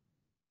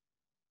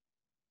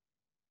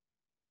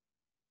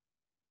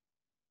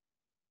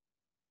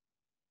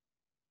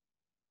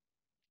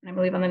 And I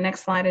believe on the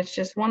next slide, it's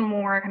just one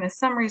more kind of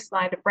summary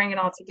slide to bring it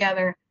all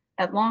together.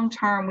 That long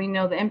term, we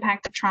know the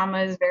impact of trauma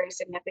is very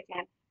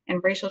significant, and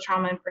racial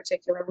trauma in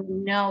particular. We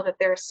know that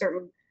there are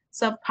certain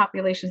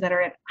subpopulations that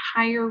are at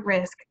higher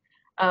risk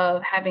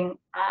of having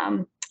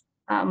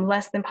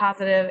less than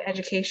positive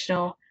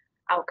educational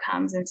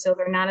outcomes. And so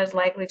they're not as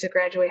likely to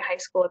graduate high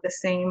school at the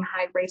same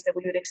high rates that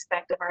we would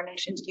expect of our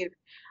nation's youth.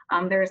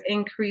 There's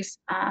increased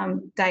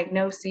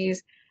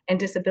diagnoses and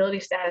disability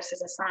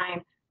statuses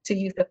assigned to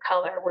youth of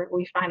color, where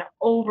we find an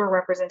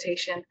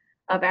overrepresentation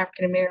of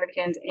African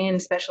Americans in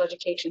special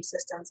education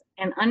systems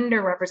and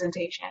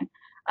underrepresentation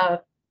of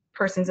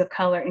persons of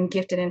color in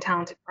gifted and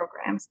talented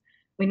programs.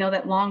 We know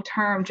that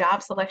long-term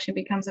job selection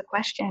becomes a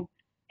question,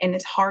 and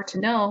it's hard to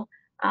know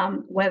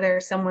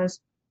whether someone's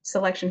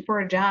selection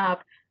for a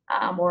job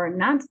or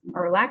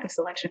lack of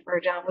selection for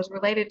a job was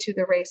related to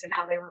the race and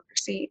how they were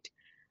perceived.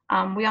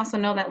 We also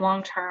know that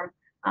long-term,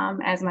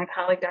 as my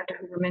colleague Dr.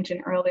 Hoover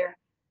mentioned earlier,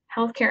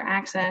 healthcare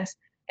access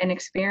and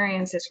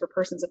experiences for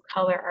persons of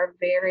color are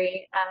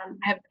very,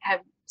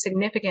 have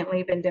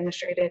significantly been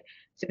demonstrated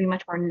to be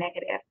much more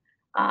negative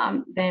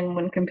than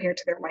when compared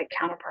to their white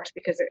counterparts,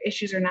 because their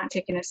issues are not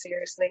taken as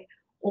seriously,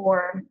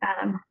 or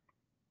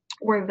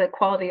the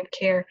quality of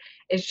care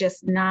is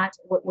just not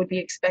what would be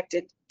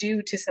expected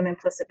due to some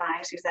implicit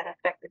biases that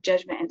affect the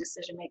judgment and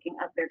decision making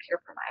of their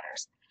care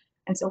providers.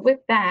 And so with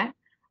that,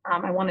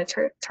 I want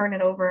to turn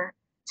it over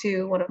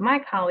to one of my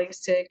colleagues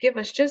to give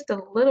us just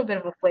a little bit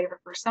of a flavor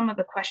for some of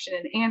the question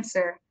and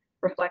answer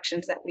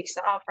reflections that we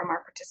saw from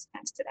our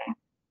participants today.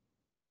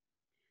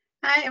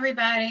 Hi,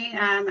 everybody.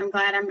 I'm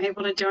glad I'm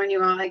able to join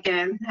you all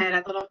again. I had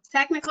a little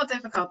technical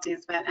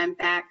difficulties, but I'm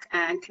back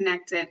and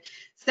connected.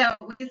 So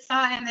we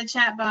saw in the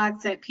chat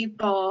box that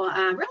people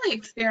really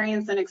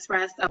experience and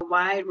express a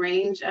wide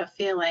range of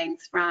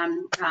feelings,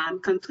 from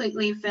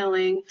completely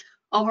feeling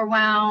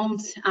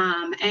overwhelmed,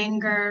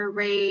 anger,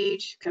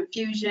 rage,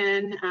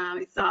 confusion.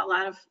 We saw a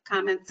lot of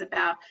comments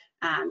about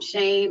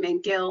shame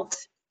and guilt.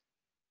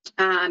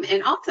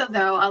 And also,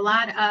 though, a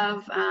lot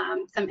of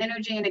some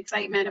energy and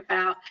excitement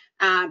about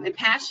and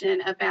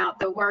passion about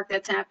the work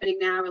that's happening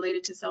now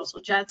related to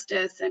social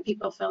justice, and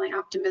people feeling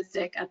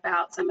optimistic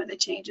about some of the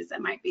changes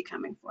that might be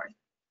coming forth.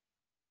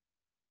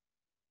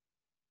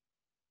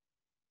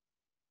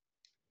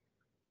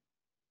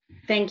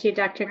 Thank you,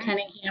 Dr.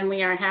 Cunningham.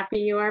 We are happy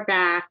you are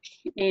back,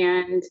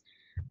 and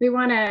we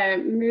want to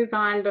move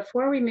on.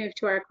 Before we move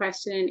to our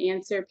question and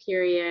answer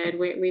period,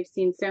 we've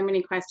seen so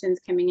many questions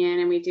coming in,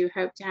 and we do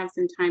hope to have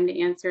some time to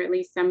answer at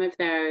least some of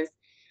those.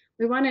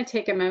 We want to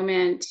take a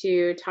moment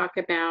to talk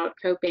about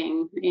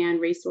coping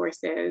and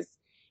resources.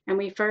 And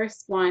we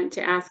first want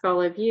to ask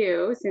all of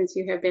you, since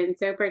you have been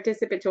so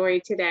participatory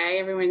today,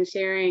 everyone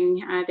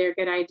sharing their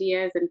good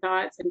ideas and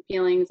thoughts and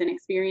feelings and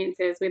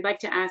experiences, we'd like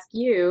to ask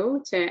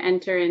you to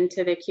enter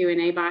into the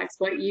Q&A box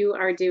what you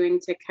are doing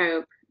to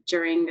cope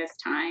during this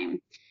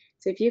time.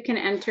 So if you can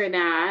enter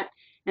that,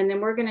 and then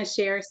we're going to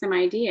share some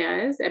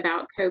ideas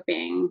about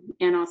coping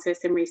and also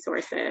some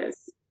resources.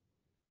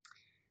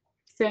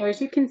 So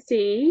as you can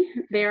see,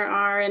 there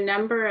are a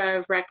number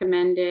of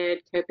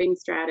recommended coping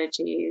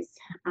strategies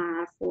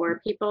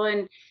for people,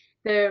 and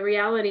the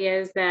reality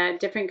is that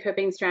different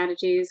coping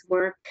strategies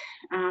work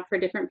for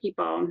different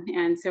people,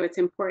 and so it's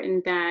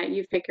important that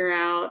you figure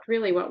out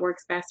really what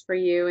works best for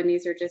you, and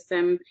these are just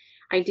some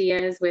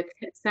ideas with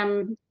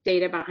some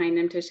data behind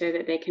them to show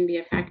that they can be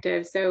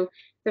effective. So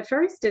the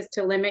first is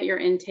to limit your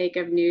intake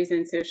of news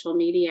and social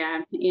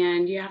media,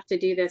 and you have to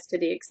do this to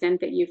the extent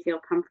that you feel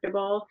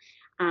comfortable.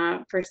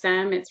 For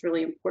some, it's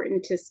really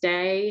important to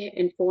stay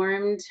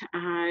informed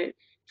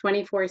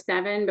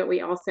 24/7, but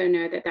we also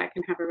know that that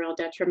can have a real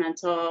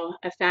detrimental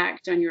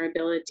effect on your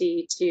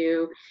ability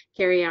to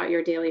carry out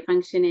your daily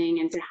functioning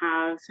and to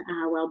have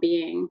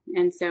well-being.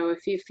 And so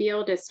if you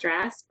feel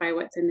distressed by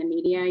what's in the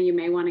media, you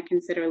may want to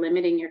consider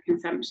limiting your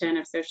consumption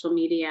of social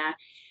media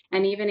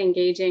and even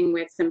engaging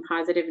with some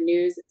positive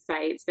news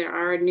sites. There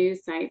are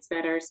news sites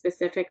that are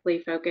specifically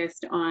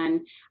focused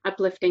on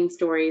uplifting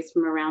stories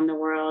from around the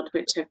world,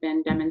 which have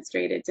been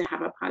demonstrated to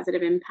have a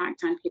positive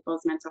impact on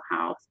people's mental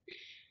health.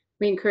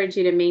 We encourage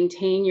you to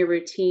maintain your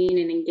routine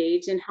and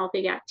engage in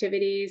healthy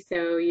activities.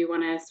 So you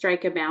want to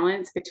strike a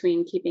balance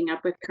between keeping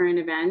up with current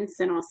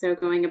events and also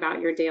going about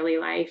your daily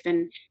life.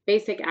 And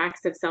basic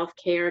acts of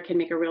self-care can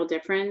make a real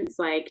difference,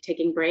 like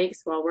taking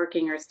breaks while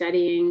working or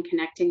studying,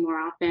 connecting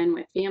more often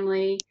with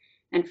family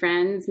and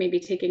friends, maybe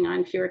taking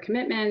on fewer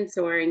commitments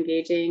or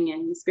engaging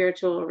in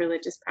spiritual or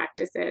religious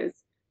practices.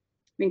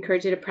 We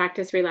encourage you to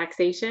practice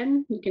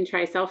relaxation. You can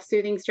try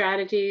self-soothing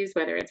strategies,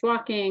 whether it's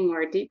walking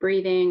or deep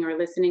breathing or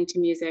listening to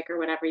music or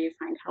whatever you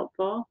find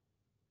helpful.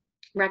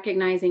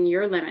 Recognizing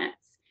your limits.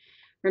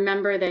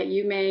 Remember that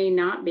you may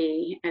not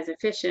be as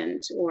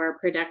efficient or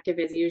productive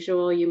as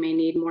usual. You may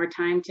need more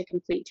time to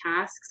complete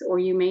tasks, or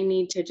you may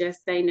need to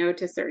just say no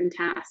to certain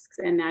tasks,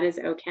 and that is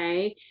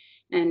okay.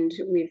 And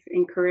we've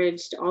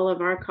encouraged all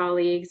of our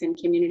colleagues and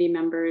community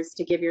members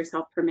to give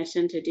yourself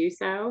permission to do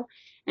so,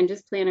 and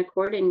just plan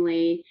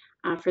accordingly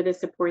for the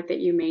support that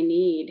you may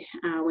need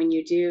when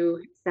you do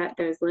set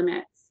those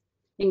limits.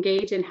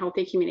 Engage in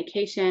healthy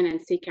communication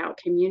and seek out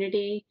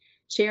community.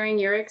 Sharing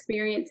your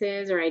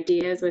experiences or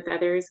ideas with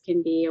others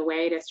can be a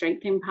way to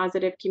strengthen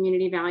positive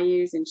community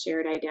values and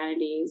shared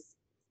identities.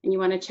 And you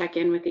want to check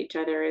in with each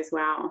other as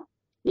well.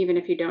 Even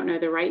if you don't know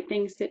the right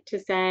things to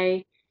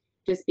say,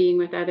 just being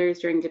with others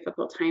during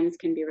difficult times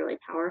can be really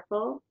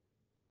powerful.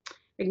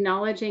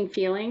 Acknowledging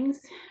feelings.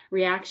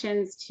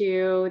 Reactions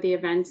to the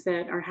events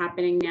that are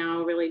happening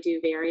now really do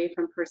vary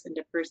from person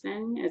to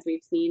person, as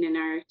we've seen in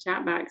our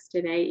chat box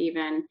today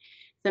even.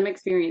 Some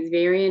experience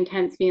very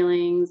intense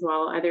feelings,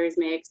 while others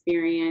may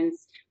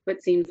experience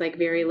what seems like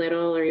very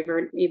little or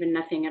even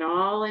nothing at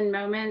all in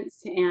moments.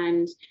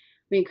 And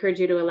we encourage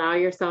you to allow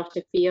yourself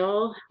to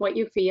feel what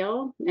you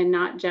feel and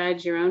not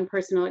judge your own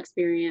personal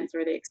experience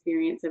or the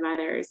experience of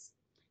others.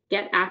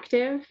 Get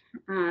active.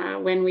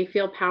 When we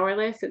feel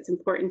powerless, it's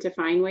important to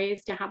find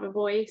ways to have a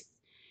voice.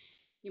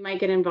 You might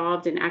get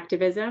involved in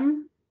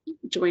activism,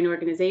 join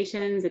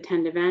organizations,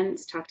 attend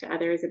events, talk to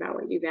others about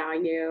what you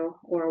value,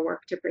 or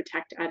work to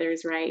protect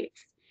others'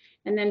 rights.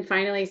 And then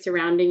finally,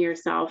 surrounding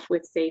yourself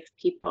with safe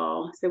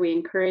people. So we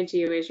encourage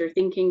you, as you're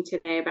thinking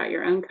today about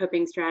your own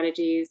coping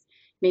strategies,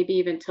 maybe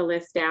even to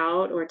list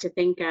out or to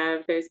think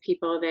of those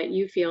people that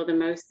you feel the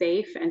most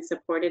safe and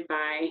supported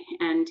by,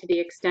 and to the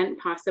extent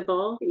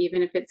possible,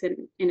 even if it's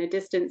in a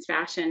distance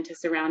fashion, to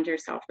surround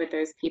yourself with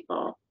those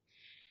people.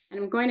 And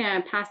I'm going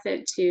to pass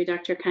it to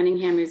Dr.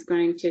 Cunningham, who's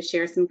going to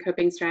share some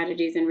coping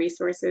strategies and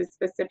resources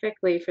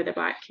specifically for the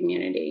Black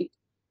community.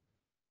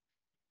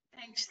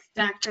 Thanks,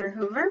 Dr.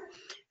 Hoover.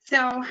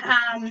 So,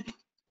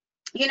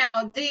 you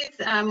know, these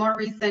more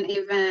recent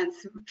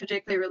events,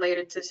 particularly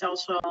related to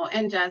social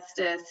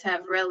injustice,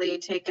 have really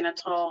taken a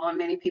toll on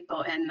many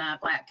people in the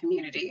Black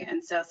community.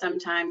 And so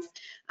sometimes,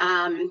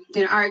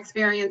 you know, our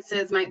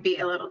experiences might be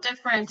a little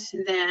different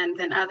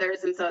than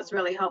others. And so it's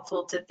really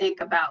helpful to think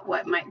about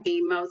what might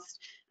be most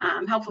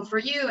helpful for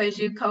you as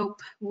you cope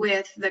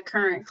with the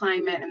current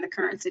climate and the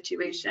current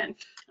situation.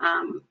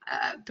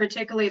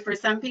 Particularly for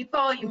some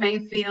people, you may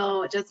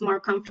feel just more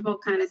comfortable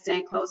kind of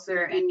staying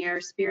closer in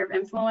your sphere of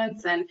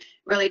influence and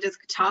really just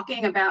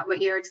talking about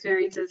what your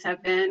experiences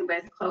have been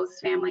with close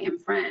family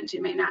and friends.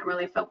 You may not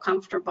really feel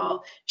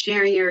comfortable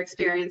sharing your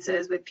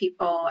experiences with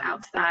people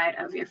outside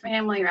of your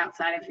family or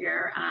outside of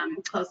your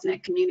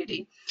close-knit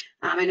community.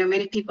 I know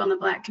many people in the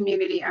Black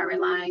community are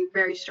relying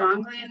very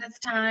strongly in this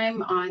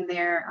time on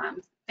their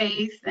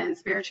faith and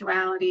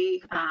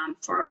spirituality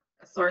for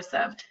a source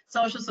of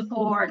social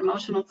support,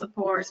 emotional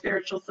support,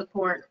 spiritual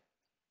support.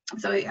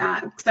 So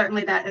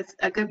certainly that is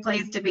a good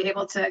place to be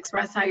able to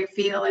express how you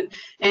feel. And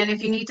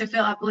if you need to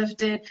feel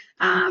uplifted,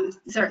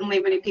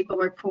 certainly many people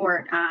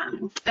report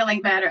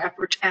feeling better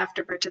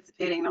after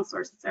participating in those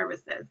sorts of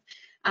services.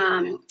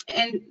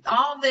 And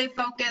all the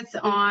focus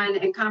on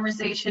and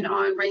conversation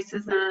on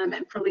racism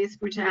and police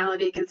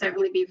brutality can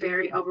certainly be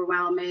very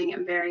overwhelming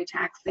and very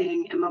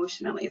taxing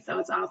emotionally. So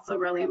it's also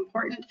really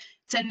important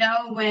to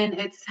know when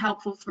it's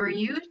helpful for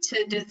you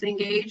to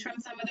disengage from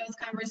some of those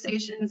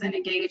conversations and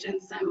engage in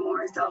some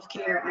more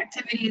self-care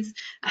activities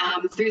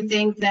through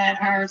things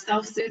that are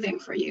self-soothing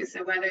for you.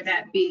 So whether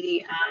that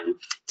be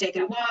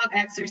taking a walk,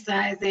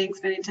 exercising,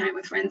 spending time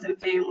with friends and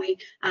family,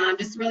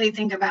 just really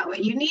think about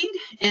what you need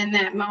in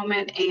that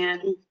moment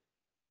and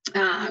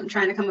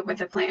trying to come up with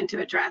a plan to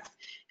address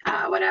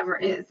whatever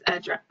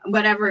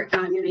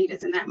your need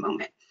is in that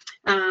moment.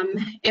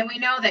 And we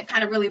know that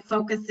kind of really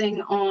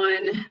focusing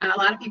on, a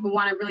lot of people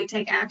want to really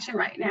take action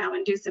right now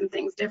and do some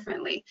things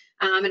differently.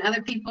 And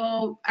other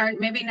people are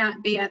maybe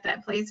not be at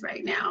that place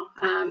right now.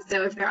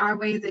 So if there are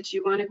ways that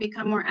you want to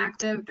become more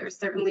active, there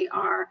certainly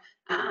are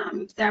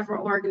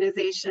several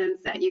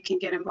organizations that you can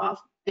get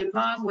involved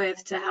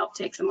with to help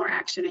take some more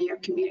action in your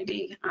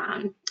community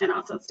and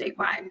also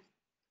statewide.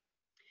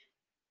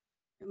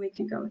 And we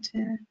can go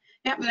to,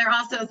 yep, and there are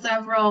also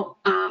several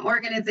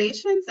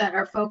organizations that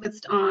are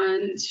focused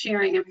on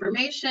sharing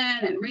information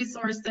and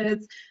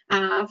resources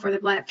for the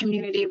Black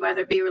community,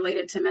 whether it be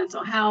related to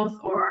mental health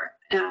or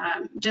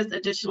just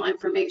additional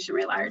information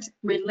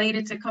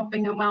related to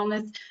coping and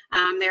wellness.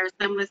 There are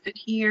some listed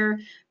here,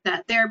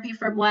 Therapy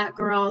for Black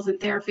Girls and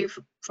Therapy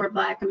for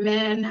Black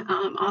Men.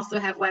 Also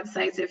have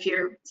websites if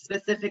you're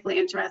specifically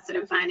interested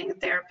in finding a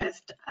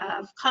therapist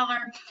of color.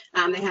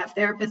 They have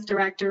therapist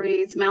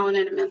directories,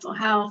 Melanin and Mental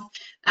Health.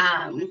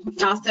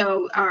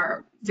 Also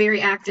are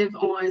very active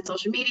on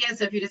social media.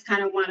 So if you just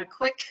kind of want a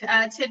quick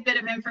tidbit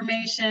of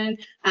information,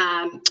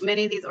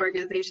 many of these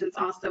organizations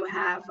also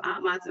have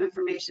lots of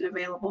information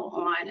available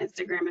on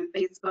Instagram and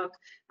Facebook.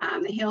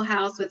 The Hill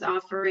House was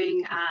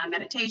offering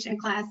meditation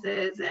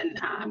classes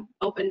and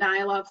open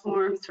dialogue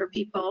forums for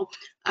people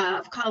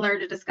of color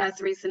to discuss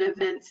recent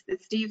events. The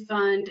Steve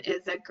Fund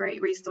is a great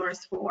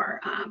resource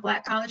for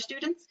Black college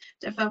students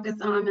to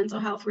focus on mental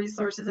health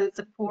resources and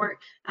support.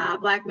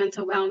 Black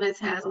Mental Wellness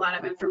has a lot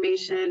of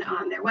information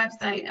on their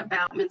website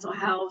about mental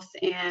health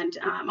and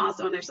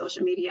also on their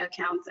social media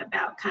accounts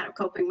about kind of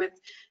coping with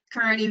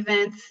current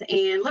events.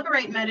 And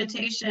Liberate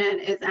Meditation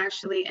is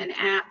actually an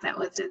app that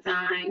was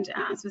designed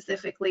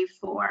specifically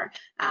for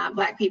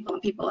Black people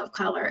and people of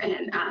color,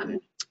 and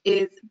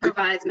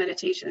provides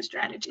meditation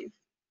strategies.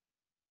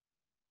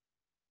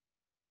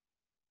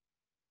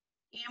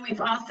 And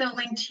we've also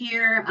linked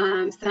here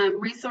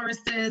some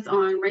resources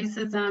on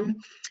racism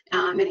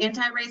and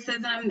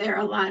anti-racism. There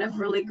are a lot of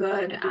really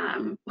good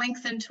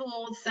links and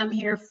tools, some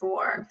here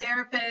for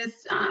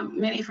therapists,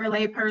 many for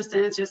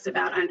laypersons, just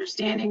about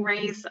understanding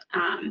race.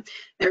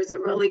 There's a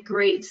really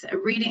great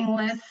reading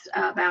list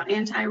about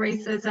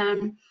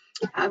anti-racism,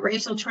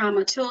 racial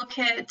trauma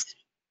toolkit.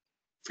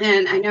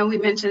 And I know we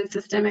mentioned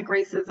systemic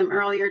racism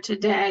earlier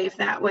today. If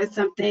that was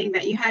something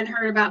that you hadn't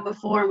heard about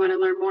before and want to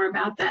learn more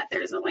about that,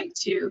 there's a link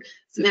to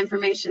some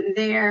information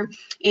there.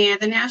 And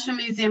the National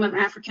Museum of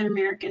African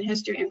American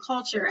History and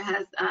Culture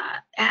has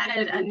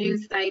added a new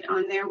site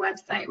on their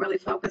website really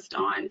focused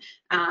on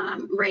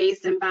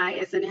race and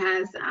bias, and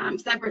has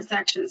separate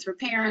sections for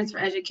parents, for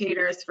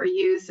educators, for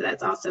youth. So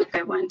that's also a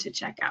good one to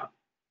check out.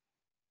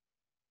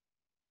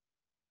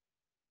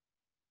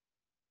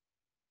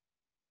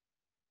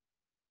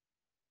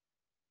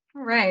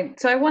 All right,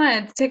 so I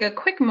want to take a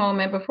quick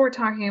moment before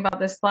talking about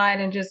this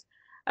slide and just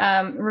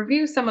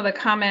review some of the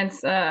comments,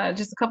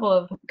 just a couple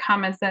of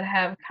comments that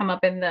have come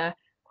up in the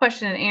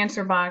question and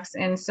answer box.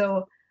 And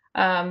so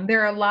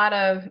there are a lot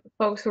of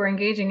folks who are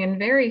engaging in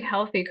very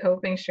healthy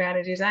coping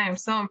strategies. I am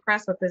so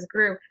impressed with this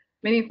group.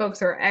 Many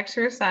folks are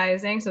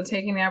exercising, so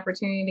taking the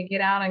opportunity to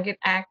get out and get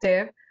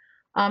active.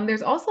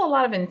 There's also a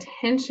lot of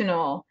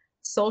intentional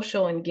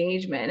social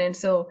engagement. And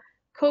so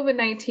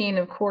COVID-19,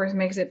 of course,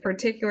 makes it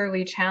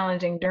particularly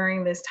challenging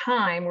during this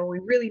time where we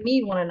really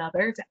need one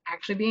another to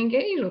actually be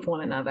engaged with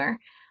one another.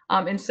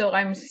 And so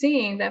I'm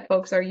seeing that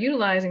folks are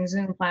utilizing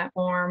Zoom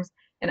platforms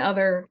and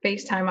other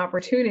FaceTime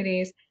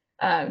opportunities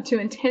to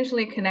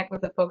intentionally connect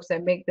with the folks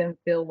that make them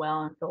feel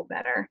well and feel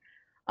better.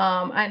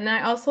 And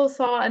I also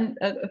saw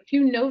a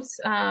few notes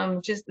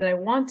just that I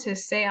want to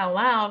say out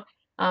loud,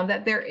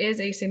 that there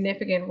is a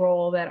significant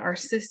role that our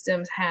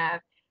systems have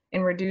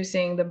in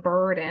reducing the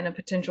burden of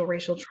potential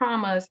racial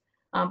traumas,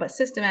 but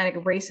systematic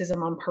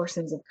racism on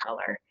persons of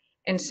color.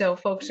 And so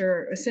folks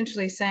are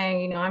essentially saying,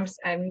 you know,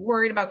 I'm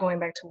worried about going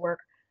back to work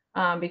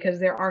because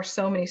there are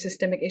so many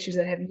systemic issues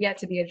that have yet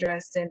to be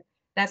addressed. And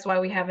that's why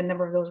we have a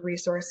number of those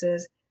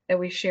resources that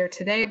we share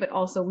today, but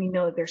also we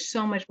know that there's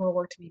so much more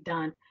work to be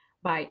done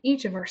by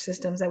each of our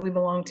systems that we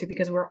belong to,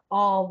 because we're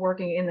all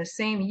working in the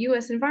same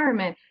US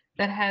environment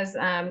that has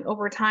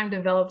over time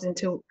developed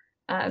into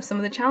some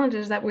of the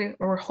challenges that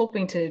we're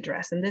hoping to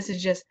address. And this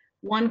is just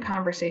one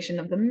conversation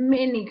of the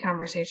many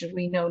conversations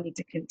we know need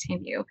to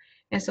continue.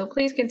 And so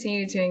please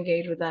continue to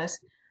engage with us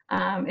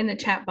in the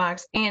chat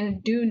box,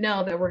 and do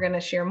know that we're going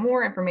to share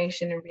more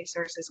information and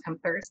resources come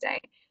Thursday.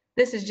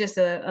 This is just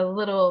a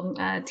little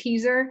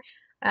teaser.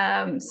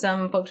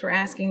 Some folks were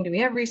asking, do we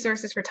have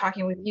resources for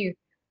talking with youth?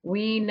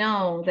 We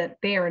know that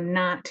they are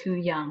not too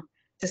young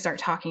to start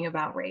talking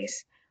about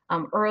race.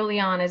 Early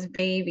on as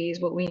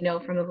babies, what we know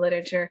from the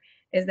literature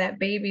is that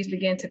babies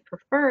begin to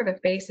prefer the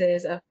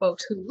faces of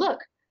folks who look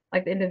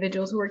like the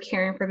individuals who are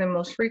caring for them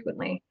most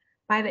frequently.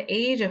 By the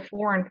age of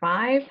 4 and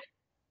 5,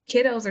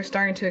 kiddos are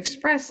starting to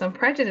express some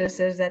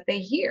prejudices that they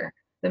hear,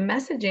 the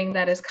messaging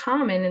that is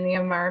common in the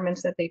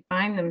environments that they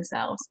find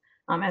themselves.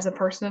 As a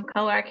person of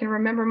color, I can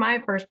remember my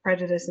first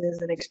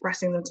prejudices and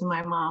expressing them to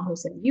my mom, who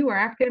said, "You are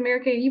African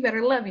American, you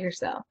better love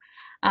yourself,"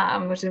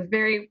 which is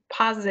very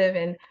positive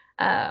and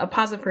a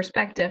positive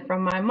perspective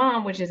from my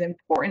mom, which is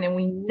important. And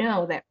we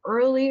know that the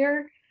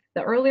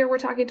earlier we're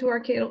talking to our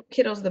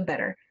kiddos, the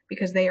better,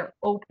 because they are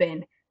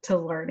open to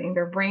learning.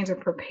 Their brains are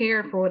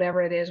prepared for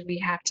whatever it is we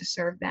have to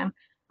serve them.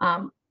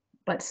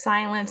 But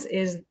silence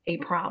is a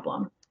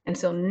problem. And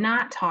so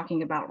not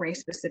talking about race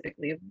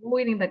specifically,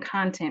 avoiding the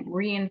content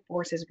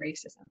reinforces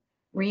racism,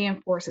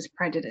 reinforces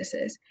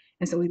prejudices.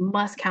 And so we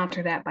must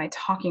counter that by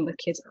talking with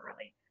kids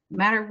early. No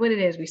matter what it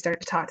is, we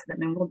start to talk to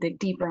them, and we'll dig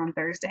deeper on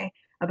Thursday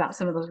about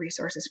some of those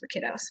resources for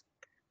kiddos.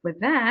 With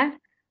that,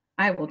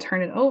 I will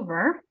turn it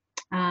over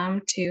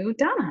to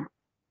Donna.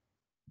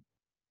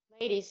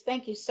 Ladies,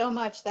 thank you so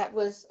much. That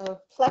was a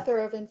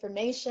plethora of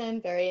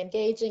information, very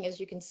engaging, as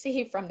you can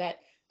see from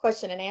that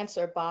question and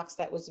answer box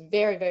that was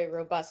very, very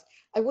robust.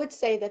 I would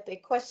say that the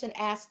question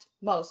asked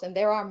most, and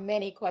there are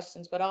many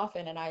questions, but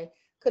often, and I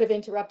could have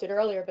interrupted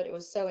earlier, but it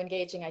was so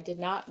engaging, I did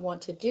not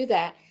want to do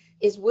that,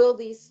 is will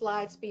these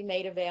slides be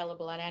made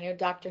available? And I know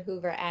Dr.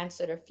 Hoover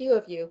answered a few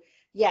of you.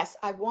 Yes,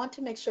 I want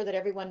to make sure that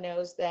everyone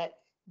knows that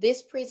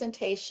this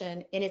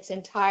presentation in its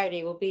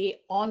entirety will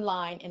be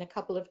online in a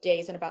couple of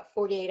days, in about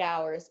 48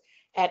 hours,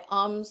 at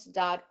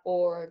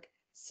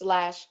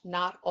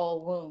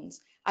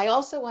ums.org/notallwounds. I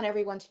also want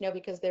everyone to know,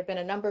 because there have been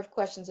a number of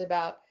questions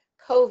about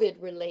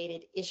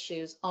COVID-related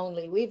issues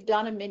only. We've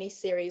done a mini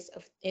series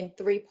in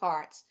 3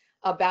 parts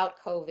about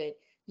COVID.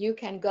 You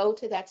can go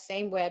to that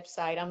same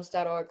website,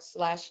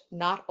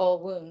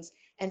 ums.org/notallwounds,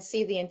 and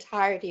see the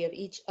entirety of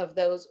each of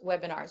those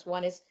webinars.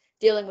 One is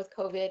dealing with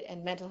COVID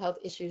and mental health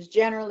issues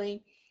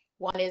generally.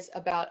 One is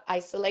about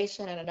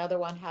isolation, and another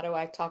one, how do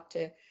I talk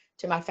to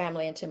my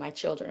family and to my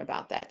children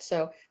about that.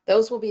 So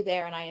those will be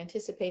there, and I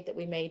anticipate that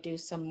we may do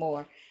some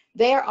more.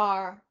 There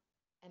are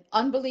an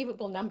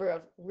unbelievable number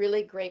of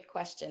really great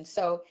questions.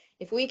 So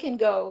if we can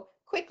go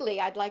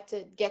quickly, I'd like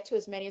to get to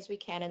as many as we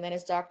can. And then,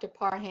 as Dr.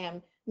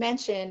 Parham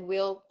mentioned,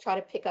 we'll try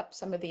to pick up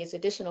some of these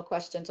additional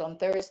questions on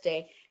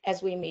Thursday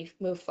as we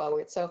move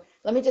forward. So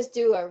let me just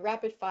do a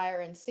rapid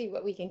fire and see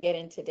what we can get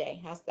in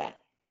today. How's that?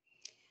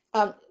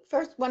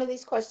 First, one of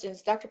these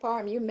questions, Dr.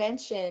 Parham, you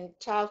mentioned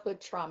childhood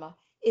trauma.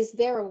 Is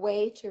there a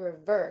way to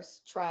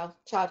reverse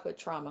childhood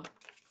trauma?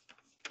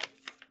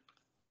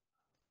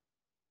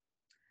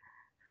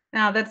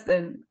 Now, that's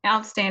an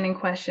outstanding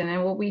question.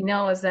 And what we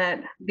know is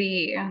that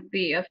the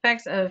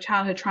effects of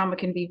childhood trauma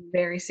can be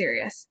very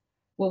serious.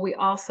 What we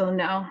also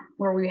know,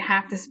 where we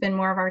have to spend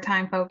more of our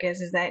time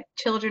focused, is that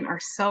children are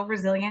so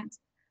resilient.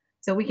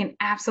 So we can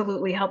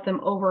absolutely help them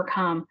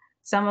overcome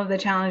some of the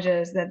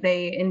challenges that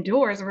they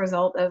endure as a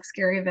result of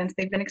scary events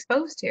they've been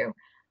exposed to.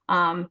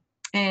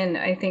 And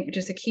I think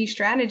just a key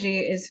strategy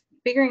is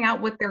figuring out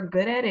what they're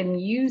good at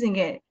and using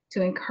it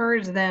to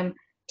encourage them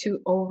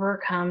to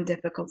overcome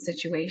difficult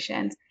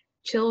situations.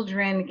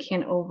 Children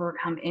can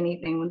overcome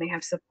anything when they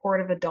have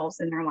supportive adults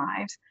in their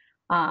lives,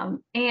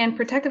 and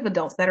protective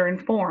adults that are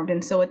informed.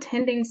 And so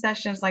attending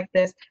sessions like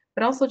this,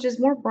 but also just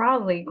more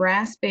broadly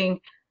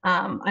grasping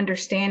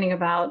understanding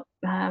about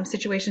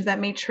situations that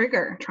may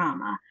trigger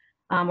trauma,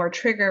 or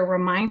trigger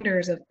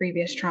reminders of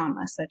previous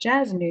trauma, such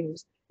as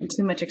news and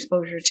too much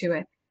exposure to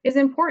it, is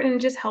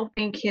important. Just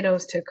helping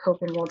kiddos to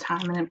cope in real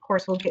time. And of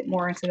course, we'll get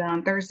more into that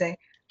on Thursday.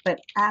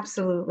 But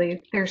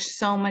absolutely, there's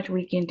so much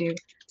we can do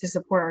to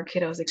support our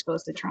kiddos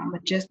exposed to trauma.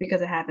 Just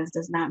because it happens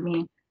does not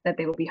mean that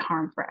they will be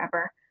harmed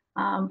forever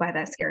by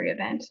that scary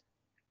event.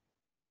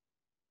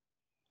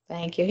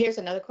 Thank you. Here's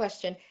another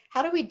question.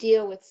 How do we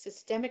deal with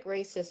systemic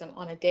racism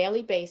on a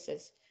daily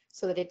basis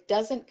so that it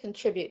doesn't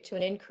contribute to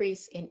an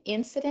increase in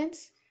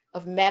incidence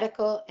of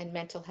medical and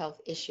mental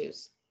health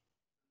issues?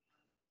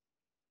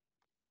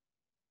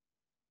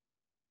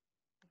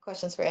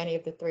 Questions for any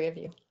of the 3 of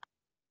you?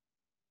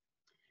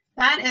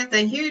 That is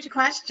a huge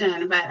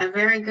question, but a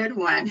very good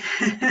one.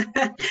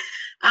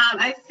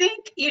 I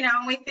think,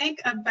 when we think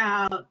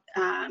about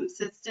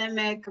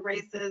systemic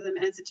racism,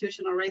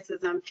 institutional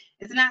racism,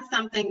 it's not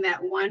something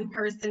that one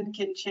person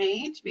can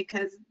change,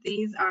 because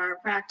these are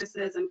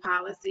practices and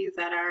policies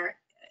that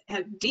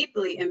have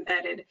deeply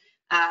embedded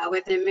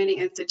within many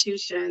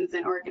institutions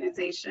and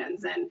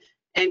organizations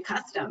and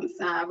customs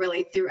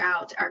really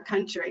throughout our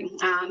country.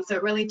 So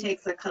it really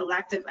takes a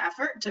collective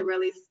effort to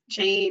really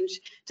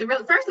change, to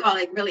really, first of all,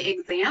 really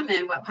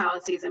examine what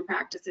policies and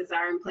practices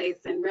are in place,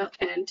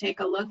 and take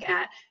a look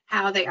at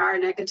how they are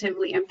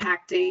negatively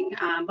impacting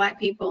Black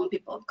people and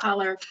people of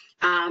color,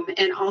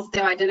 and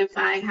also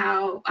identify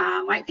how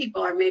white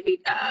people are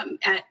maybe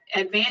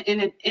in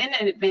an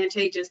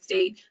advantageous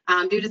state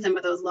due to some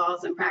of those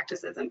laws and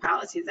practices and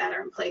policies that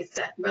are in place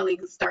that really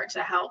start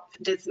to help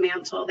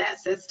dismantle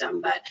that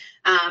system. But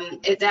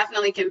it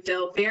definitely can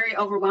feel very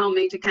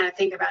overwhelming to kind of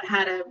think about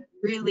how to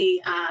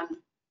really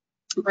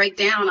break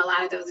down a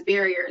lot of those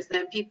barriers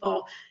that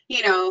people,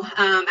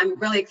 I'm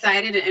really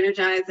excited and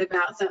energized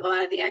about a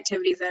lot of the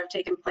activities that have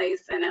taken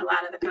place and a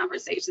lot of the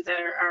conversations that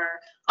are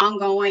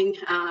ongoing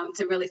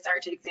to really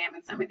start to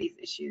examine some of these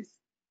issues.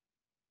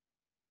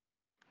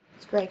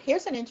 That's great.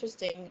 Here's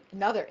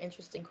another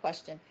interesting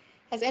question.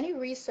 Has any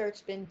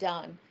research been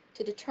done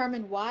to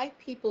determine why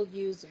people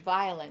use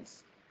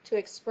violence to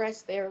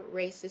express their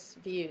racist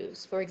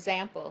views? For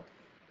example,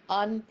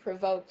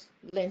 unprovoked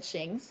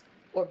lynchings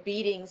or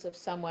beatings of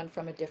someone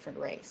from a different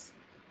race?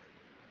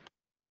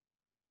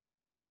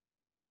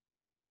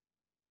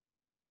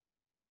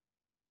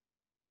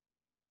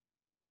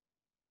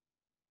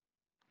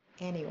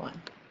 Anyone?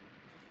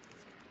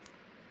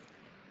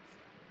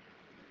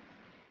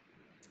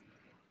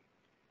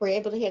 Were you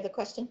able to hear the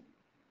question?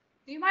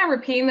 Do you mind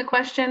repeating the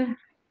question?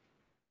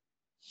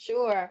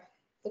 Sure.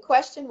 The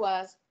question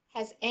was,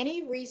 has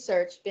any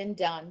research been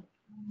done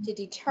to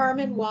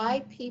determine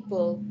why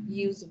people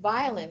use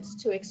violence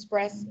to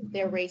express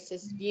their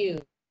racist views,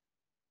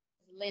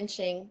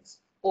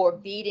 lynchings or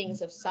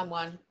beatings of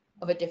someone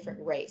of a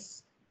different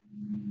race?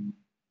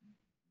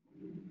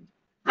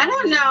 I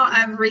don't know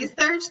of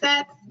research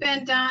that's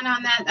been done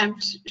on that. I'm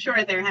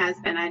sure there has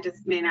been. I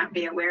just may not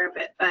be aware of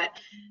it. But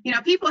you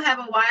know, people have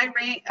a wide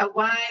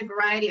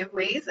variety of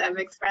ways of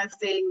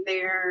expressing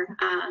their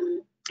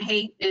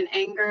hate and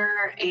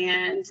anger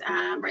and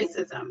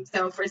racism.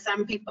 So for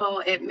some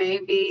people, it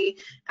may be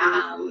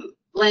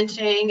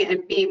lynching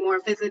and being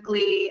more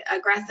physically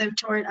aggressive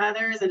toward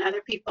others, and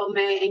other people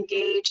may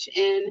engage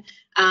in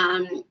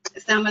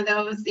some of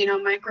those, you know,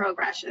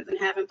 microaggressions and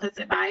have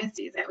implicit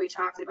biases that we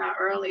talked about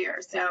earlier.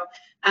 So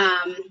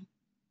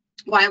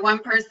why one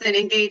person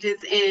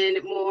engages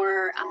in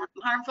more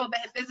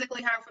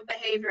physically harmful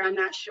behavior, I'm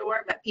not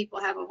sure, but people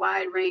have a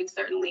wide range,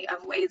 certainly,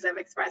 of ways of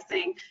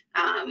expressing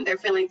their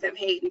feelings of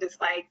hate and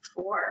dislike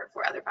for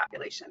other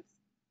populations.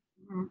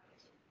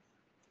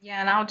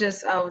 Yeah, and I'll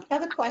just,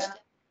 Another question.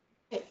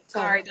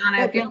 sorry, Donna,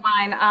 if you don't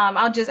mind,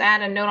 I'll just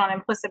add a note on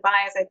implicit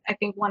bias. I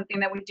think one thing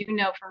that we do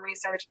know from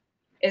research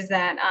is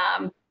that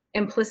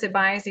implicit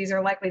biases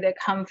are likely to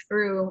come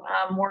through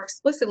more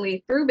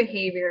explicitly through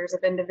behaviors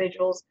of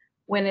individuals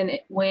when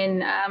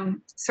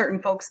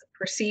certain folks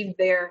perceive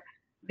their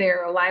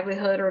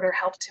livelihood or their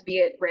health to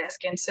be at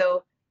risk. And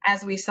so,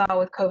 as we saw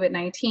with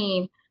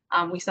COVID-19,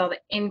 we saw the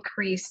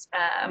increased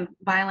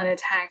violent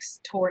attacks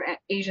toward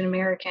Asian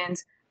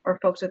Americans or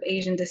folks with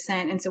Asian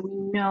descent. And so we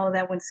know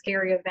that when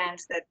scary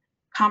events that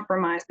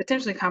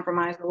potentially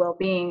compromise the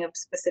well-being of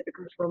specific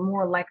groups, we're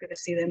more likely to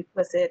see the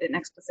implicit and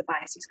explicit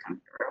biases come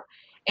through.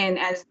 And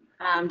as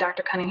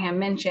Dr. Cunningham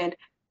mentioned,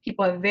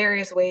 people have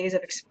various ways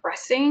of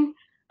expressing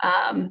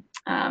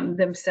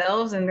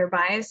themselves and their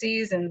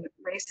biases and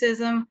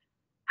racism.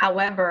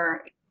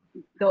 However,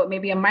 though it may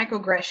be a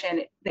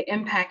microaggression, the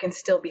impact can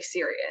still be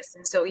serious.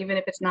 And so even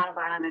if it's not a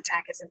violent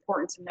attack, it's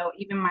important to know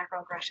even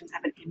microaggressions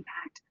have an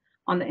impact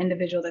on the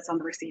individual that's on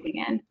the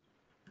receiving end.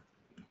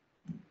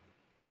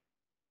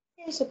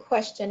 Here's a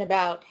question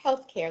about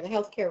healthcare, the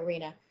healthcare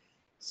arena.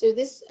 So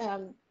this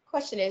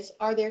question is,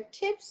 are there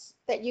tips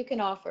that you can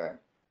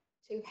offer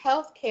to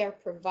healthcare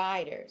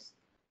providers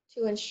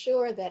to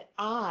ensure that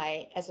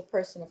I, as a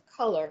person of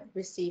color,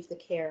 receive the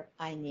care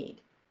I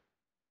need?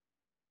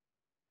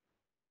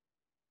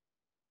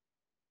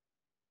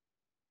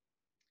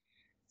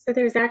 So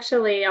there's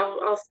actually,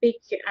 I'll speak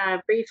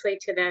briefly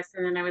to this,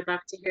 and then I would love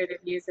to hear the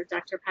views of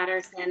Dr.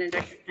 Patterson and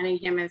Dr.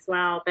 Cunningham as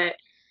well. But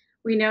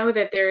we know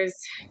that there's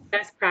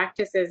best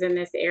practices in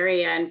this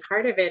area, and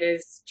part of it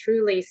is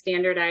truly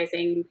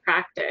standardizing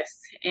practice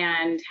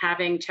and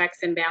having checks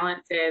and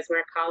balances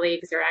where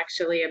colleagues are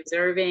actually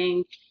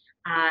observing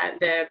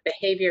the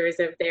behaviors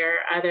of their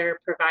other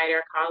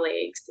provider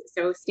colleagues.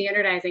 So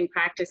standardizing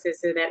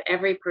practices so that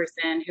every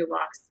person who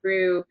walks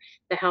through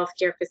the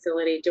healthcare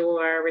facility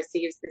door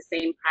receives the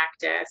same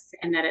practice,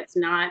 and that it's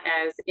not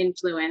as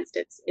influenced,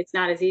 it's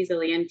not as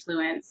easily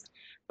influenced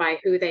by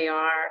who they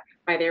are,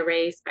 by their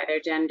race, by their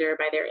gender,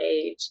 by their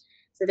age.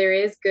 So there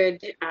is good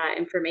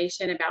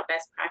information about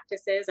best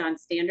practices on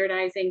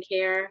standardizing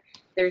care.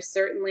 There's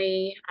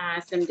certainly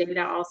some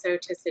data also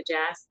to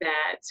suggest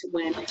that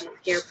when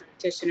healthcare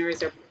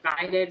practitioners are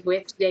provided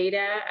with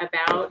data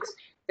about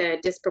the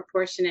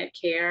disproportionate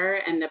care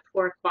and the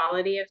poor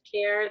quality of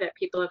care that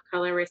people of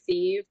color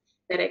receive,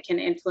 that it can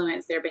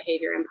influence their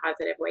behavior in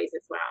positive ways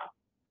as well.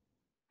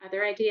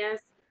 Other ideas?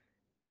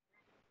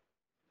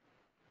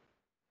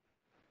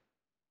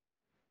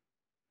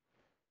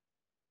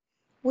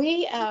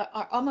 We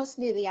are almost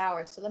near the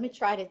hour, so let me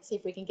try to see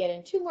if we can get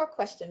in 2 more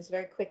questions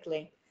very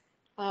quickly.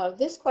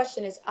 This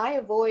question is, I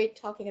avoid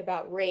talking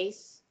about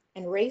race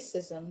and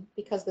racism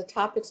because the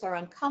topics are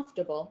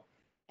uncomfortable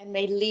and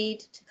may lead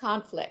to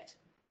conflict.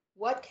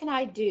 What can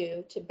I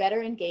do to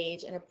better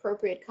engage in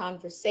appropriate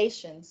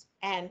conversations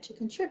and to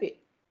contribute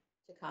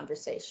to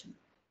conversation?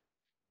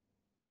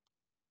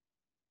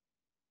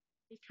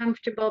 Be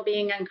comfortable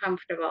being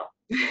uncomfortable.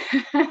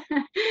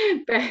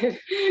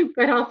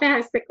 but I'll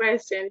pass the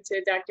question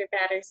to Dr.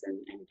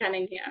 Patterson and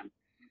Cunningham.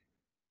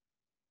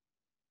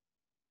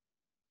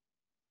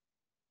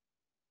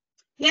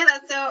 Yeah,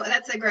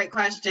 that's a great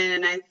question,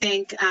 and I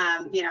think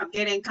you know,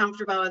 getting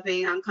comfortable with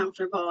being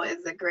uncomfortable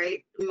is a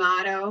great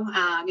motto.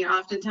 You know,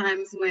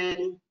 oftentimes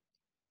when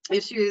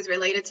issues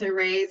related to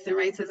race and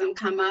racism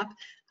come up,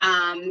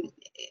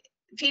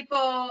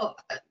 people,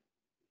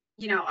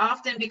 you know,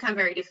 often become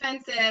very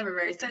defensive or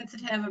very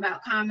sensitive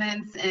about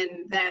comments,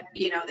 and that,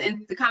 you know,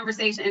 the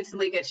conversation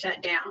instantly gets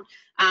shut down.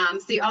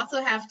 So you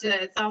also have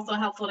to, it's also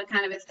helpful to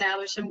kind of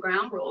establish some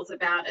ground rules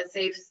about a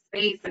safe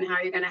space and how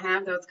you're going to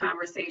have those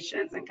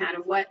conversations, and kind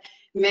of what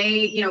may,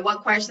 you know,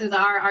 what questions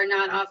are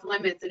not off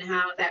limits, and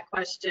how that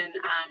question,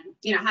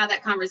 you know, how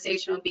that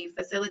conversation will be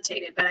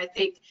facilitated. But I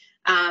think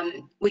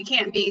we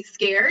can't be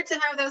scared to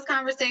have those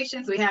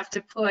conversations. We have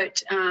to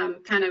put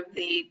kind of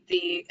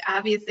the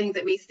obvious things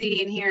that we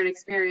see and hear and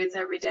experience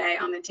every day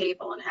on the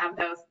table, and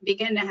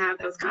begin to have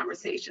those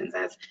conversations,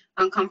 as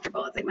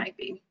uncomfortable as they might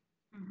be.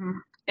 Mm-hmm.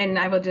 And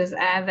I will just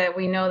add that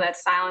we know that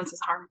silence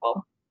is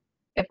harmful.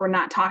 If we're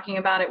not talking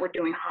about it, we're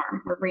doing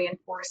harm. We're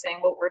reinforcing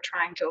what we're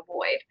trying to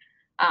avoid.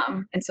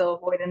 And so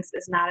avoidance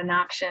is not an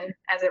option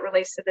as it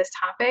relates to this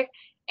topic.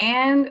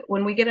 And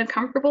when we get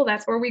uncomfortable,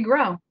 that's where we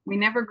grow. We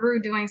never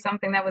grew doing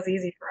something that was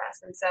easy for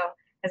us. And so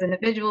as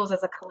individuals,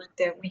 as a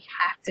collective, we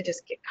have to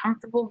just get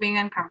comfortable being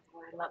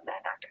uncomfortable. I love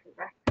that, Dr.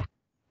 Hoover.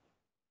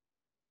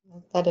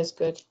 That is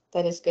good.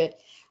 That is good.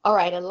 All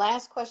right, a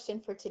last question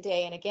for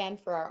today. And again,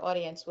 for our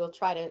audience, we'll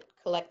try to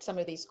collect some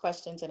of these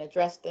questions and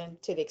address them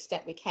to the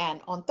extent we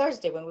can on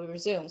Thursday when we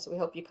resume. So we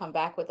hope you come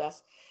back with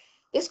us.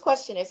 This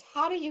question is,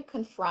 how do you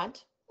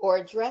confront or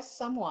address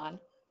someone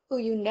who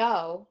you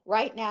know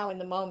right now in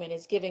the moment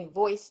is giving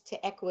voice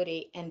to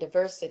equity and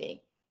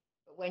diversity,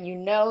 but when you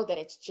know that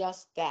it's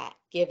just that,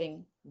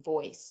 giving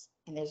voice,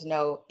 and there's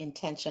no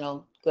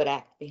intentional good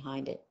act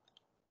behind it?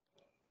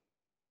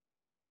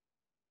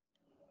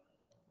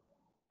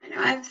 I know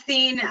I've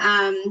seen,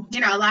 a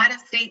lot of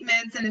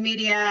statements in the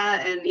media,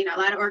 and, a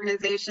lot of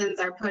organizations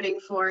are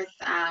putting forth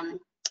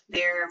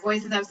their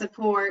voices of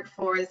support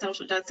for the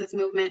social justice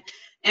movement.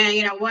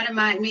 And, one of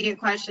my immediate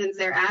questions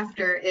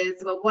thereafter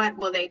is, well, what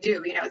will they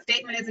do? A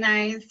statement is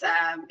nice,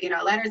 a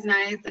letter is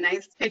nice, a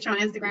nice picture on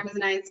Instagram is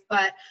nice,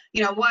 but,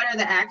 what are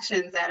the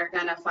actions that are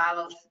going to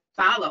follow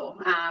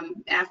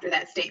after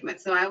that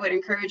statement? So I would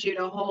encourage you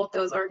to hold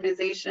those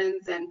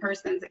organizations and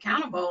persons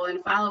accountable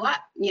and follow up,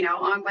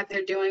 on what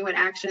they're doing, what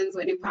actions,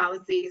 what new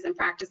policies and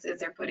practices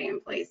they're putting in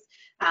place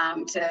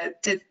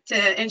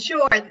to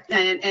ensure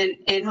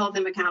and hold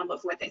them accountable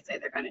for what they say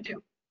they're going to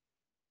do.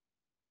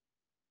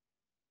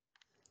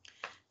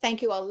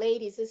 Thank you all,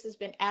 ladies. This has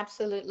been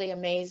absolutely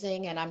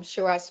amazing. And I'm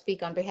sure I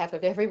speak on behalf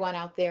of everyone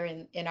out there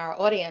in our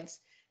audience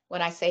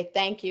when I say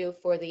thank you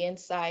for the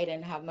insight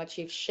and how much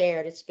you've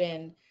shared. It's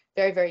been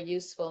very, very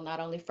useful, not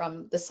only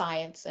from the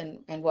science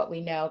and what we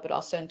know, but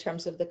also in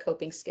terms of the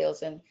coping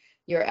skills and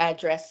your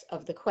address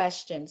of the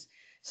questions.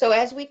 So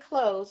as we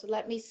close,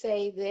 let me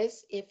say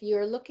this. If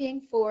you're looking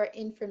for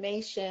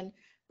information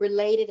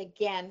related,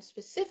 again,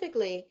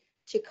 specifically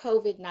to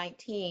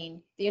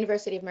COVID-19, the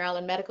University of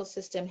Maryland Medical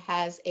System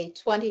has a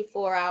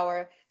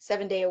 24-hour,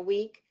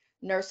 7-day-a-week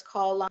nurse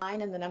call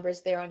line, and the number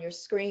is there on your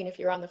screen. If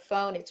you're on the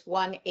phone, it's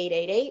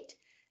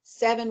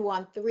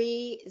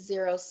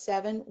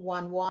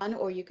 1-888-713-0711,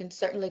 or you can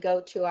certainly go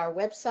to our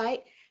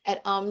website at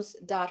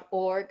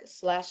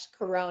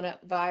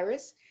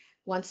ums.org/coronavirus.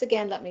 Once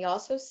again, let me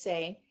also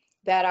say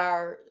that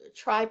our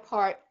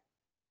tripart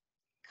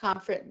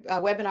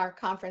webinar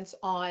conference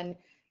on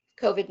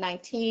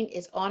COVID-19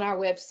 is on our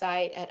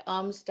website at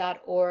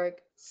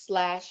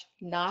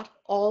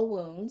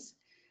ums.org/notallwounds.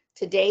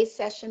 Today's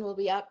session will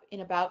be up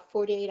in about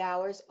 48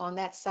 hours on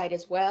that site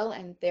as well,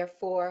 and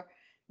therefore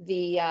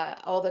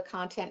all the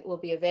content will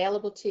be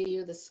available to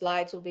you. The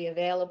slides will be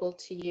available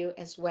to you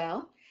as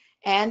well.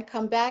 And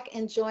come back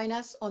and join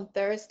us on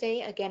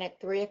Thursday again at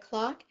 3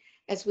 o'clock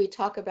as we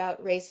talk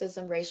about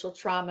racism, racial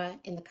trauma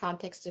in the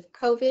context of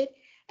COVID,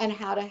 and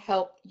how to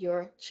help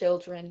your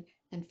children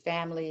and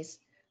families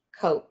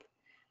cope.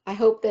 I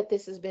hope that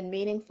this has been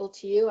meaningful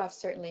to you. I've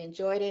certainly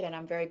enjoyed it, and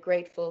I'm very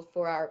grateful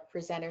for our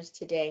presenters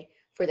today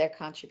for their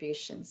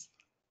contributions.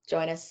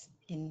 Join us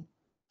in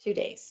 2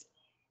 days.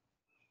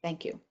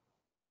 Thank you.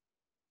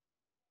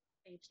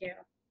 Thank you.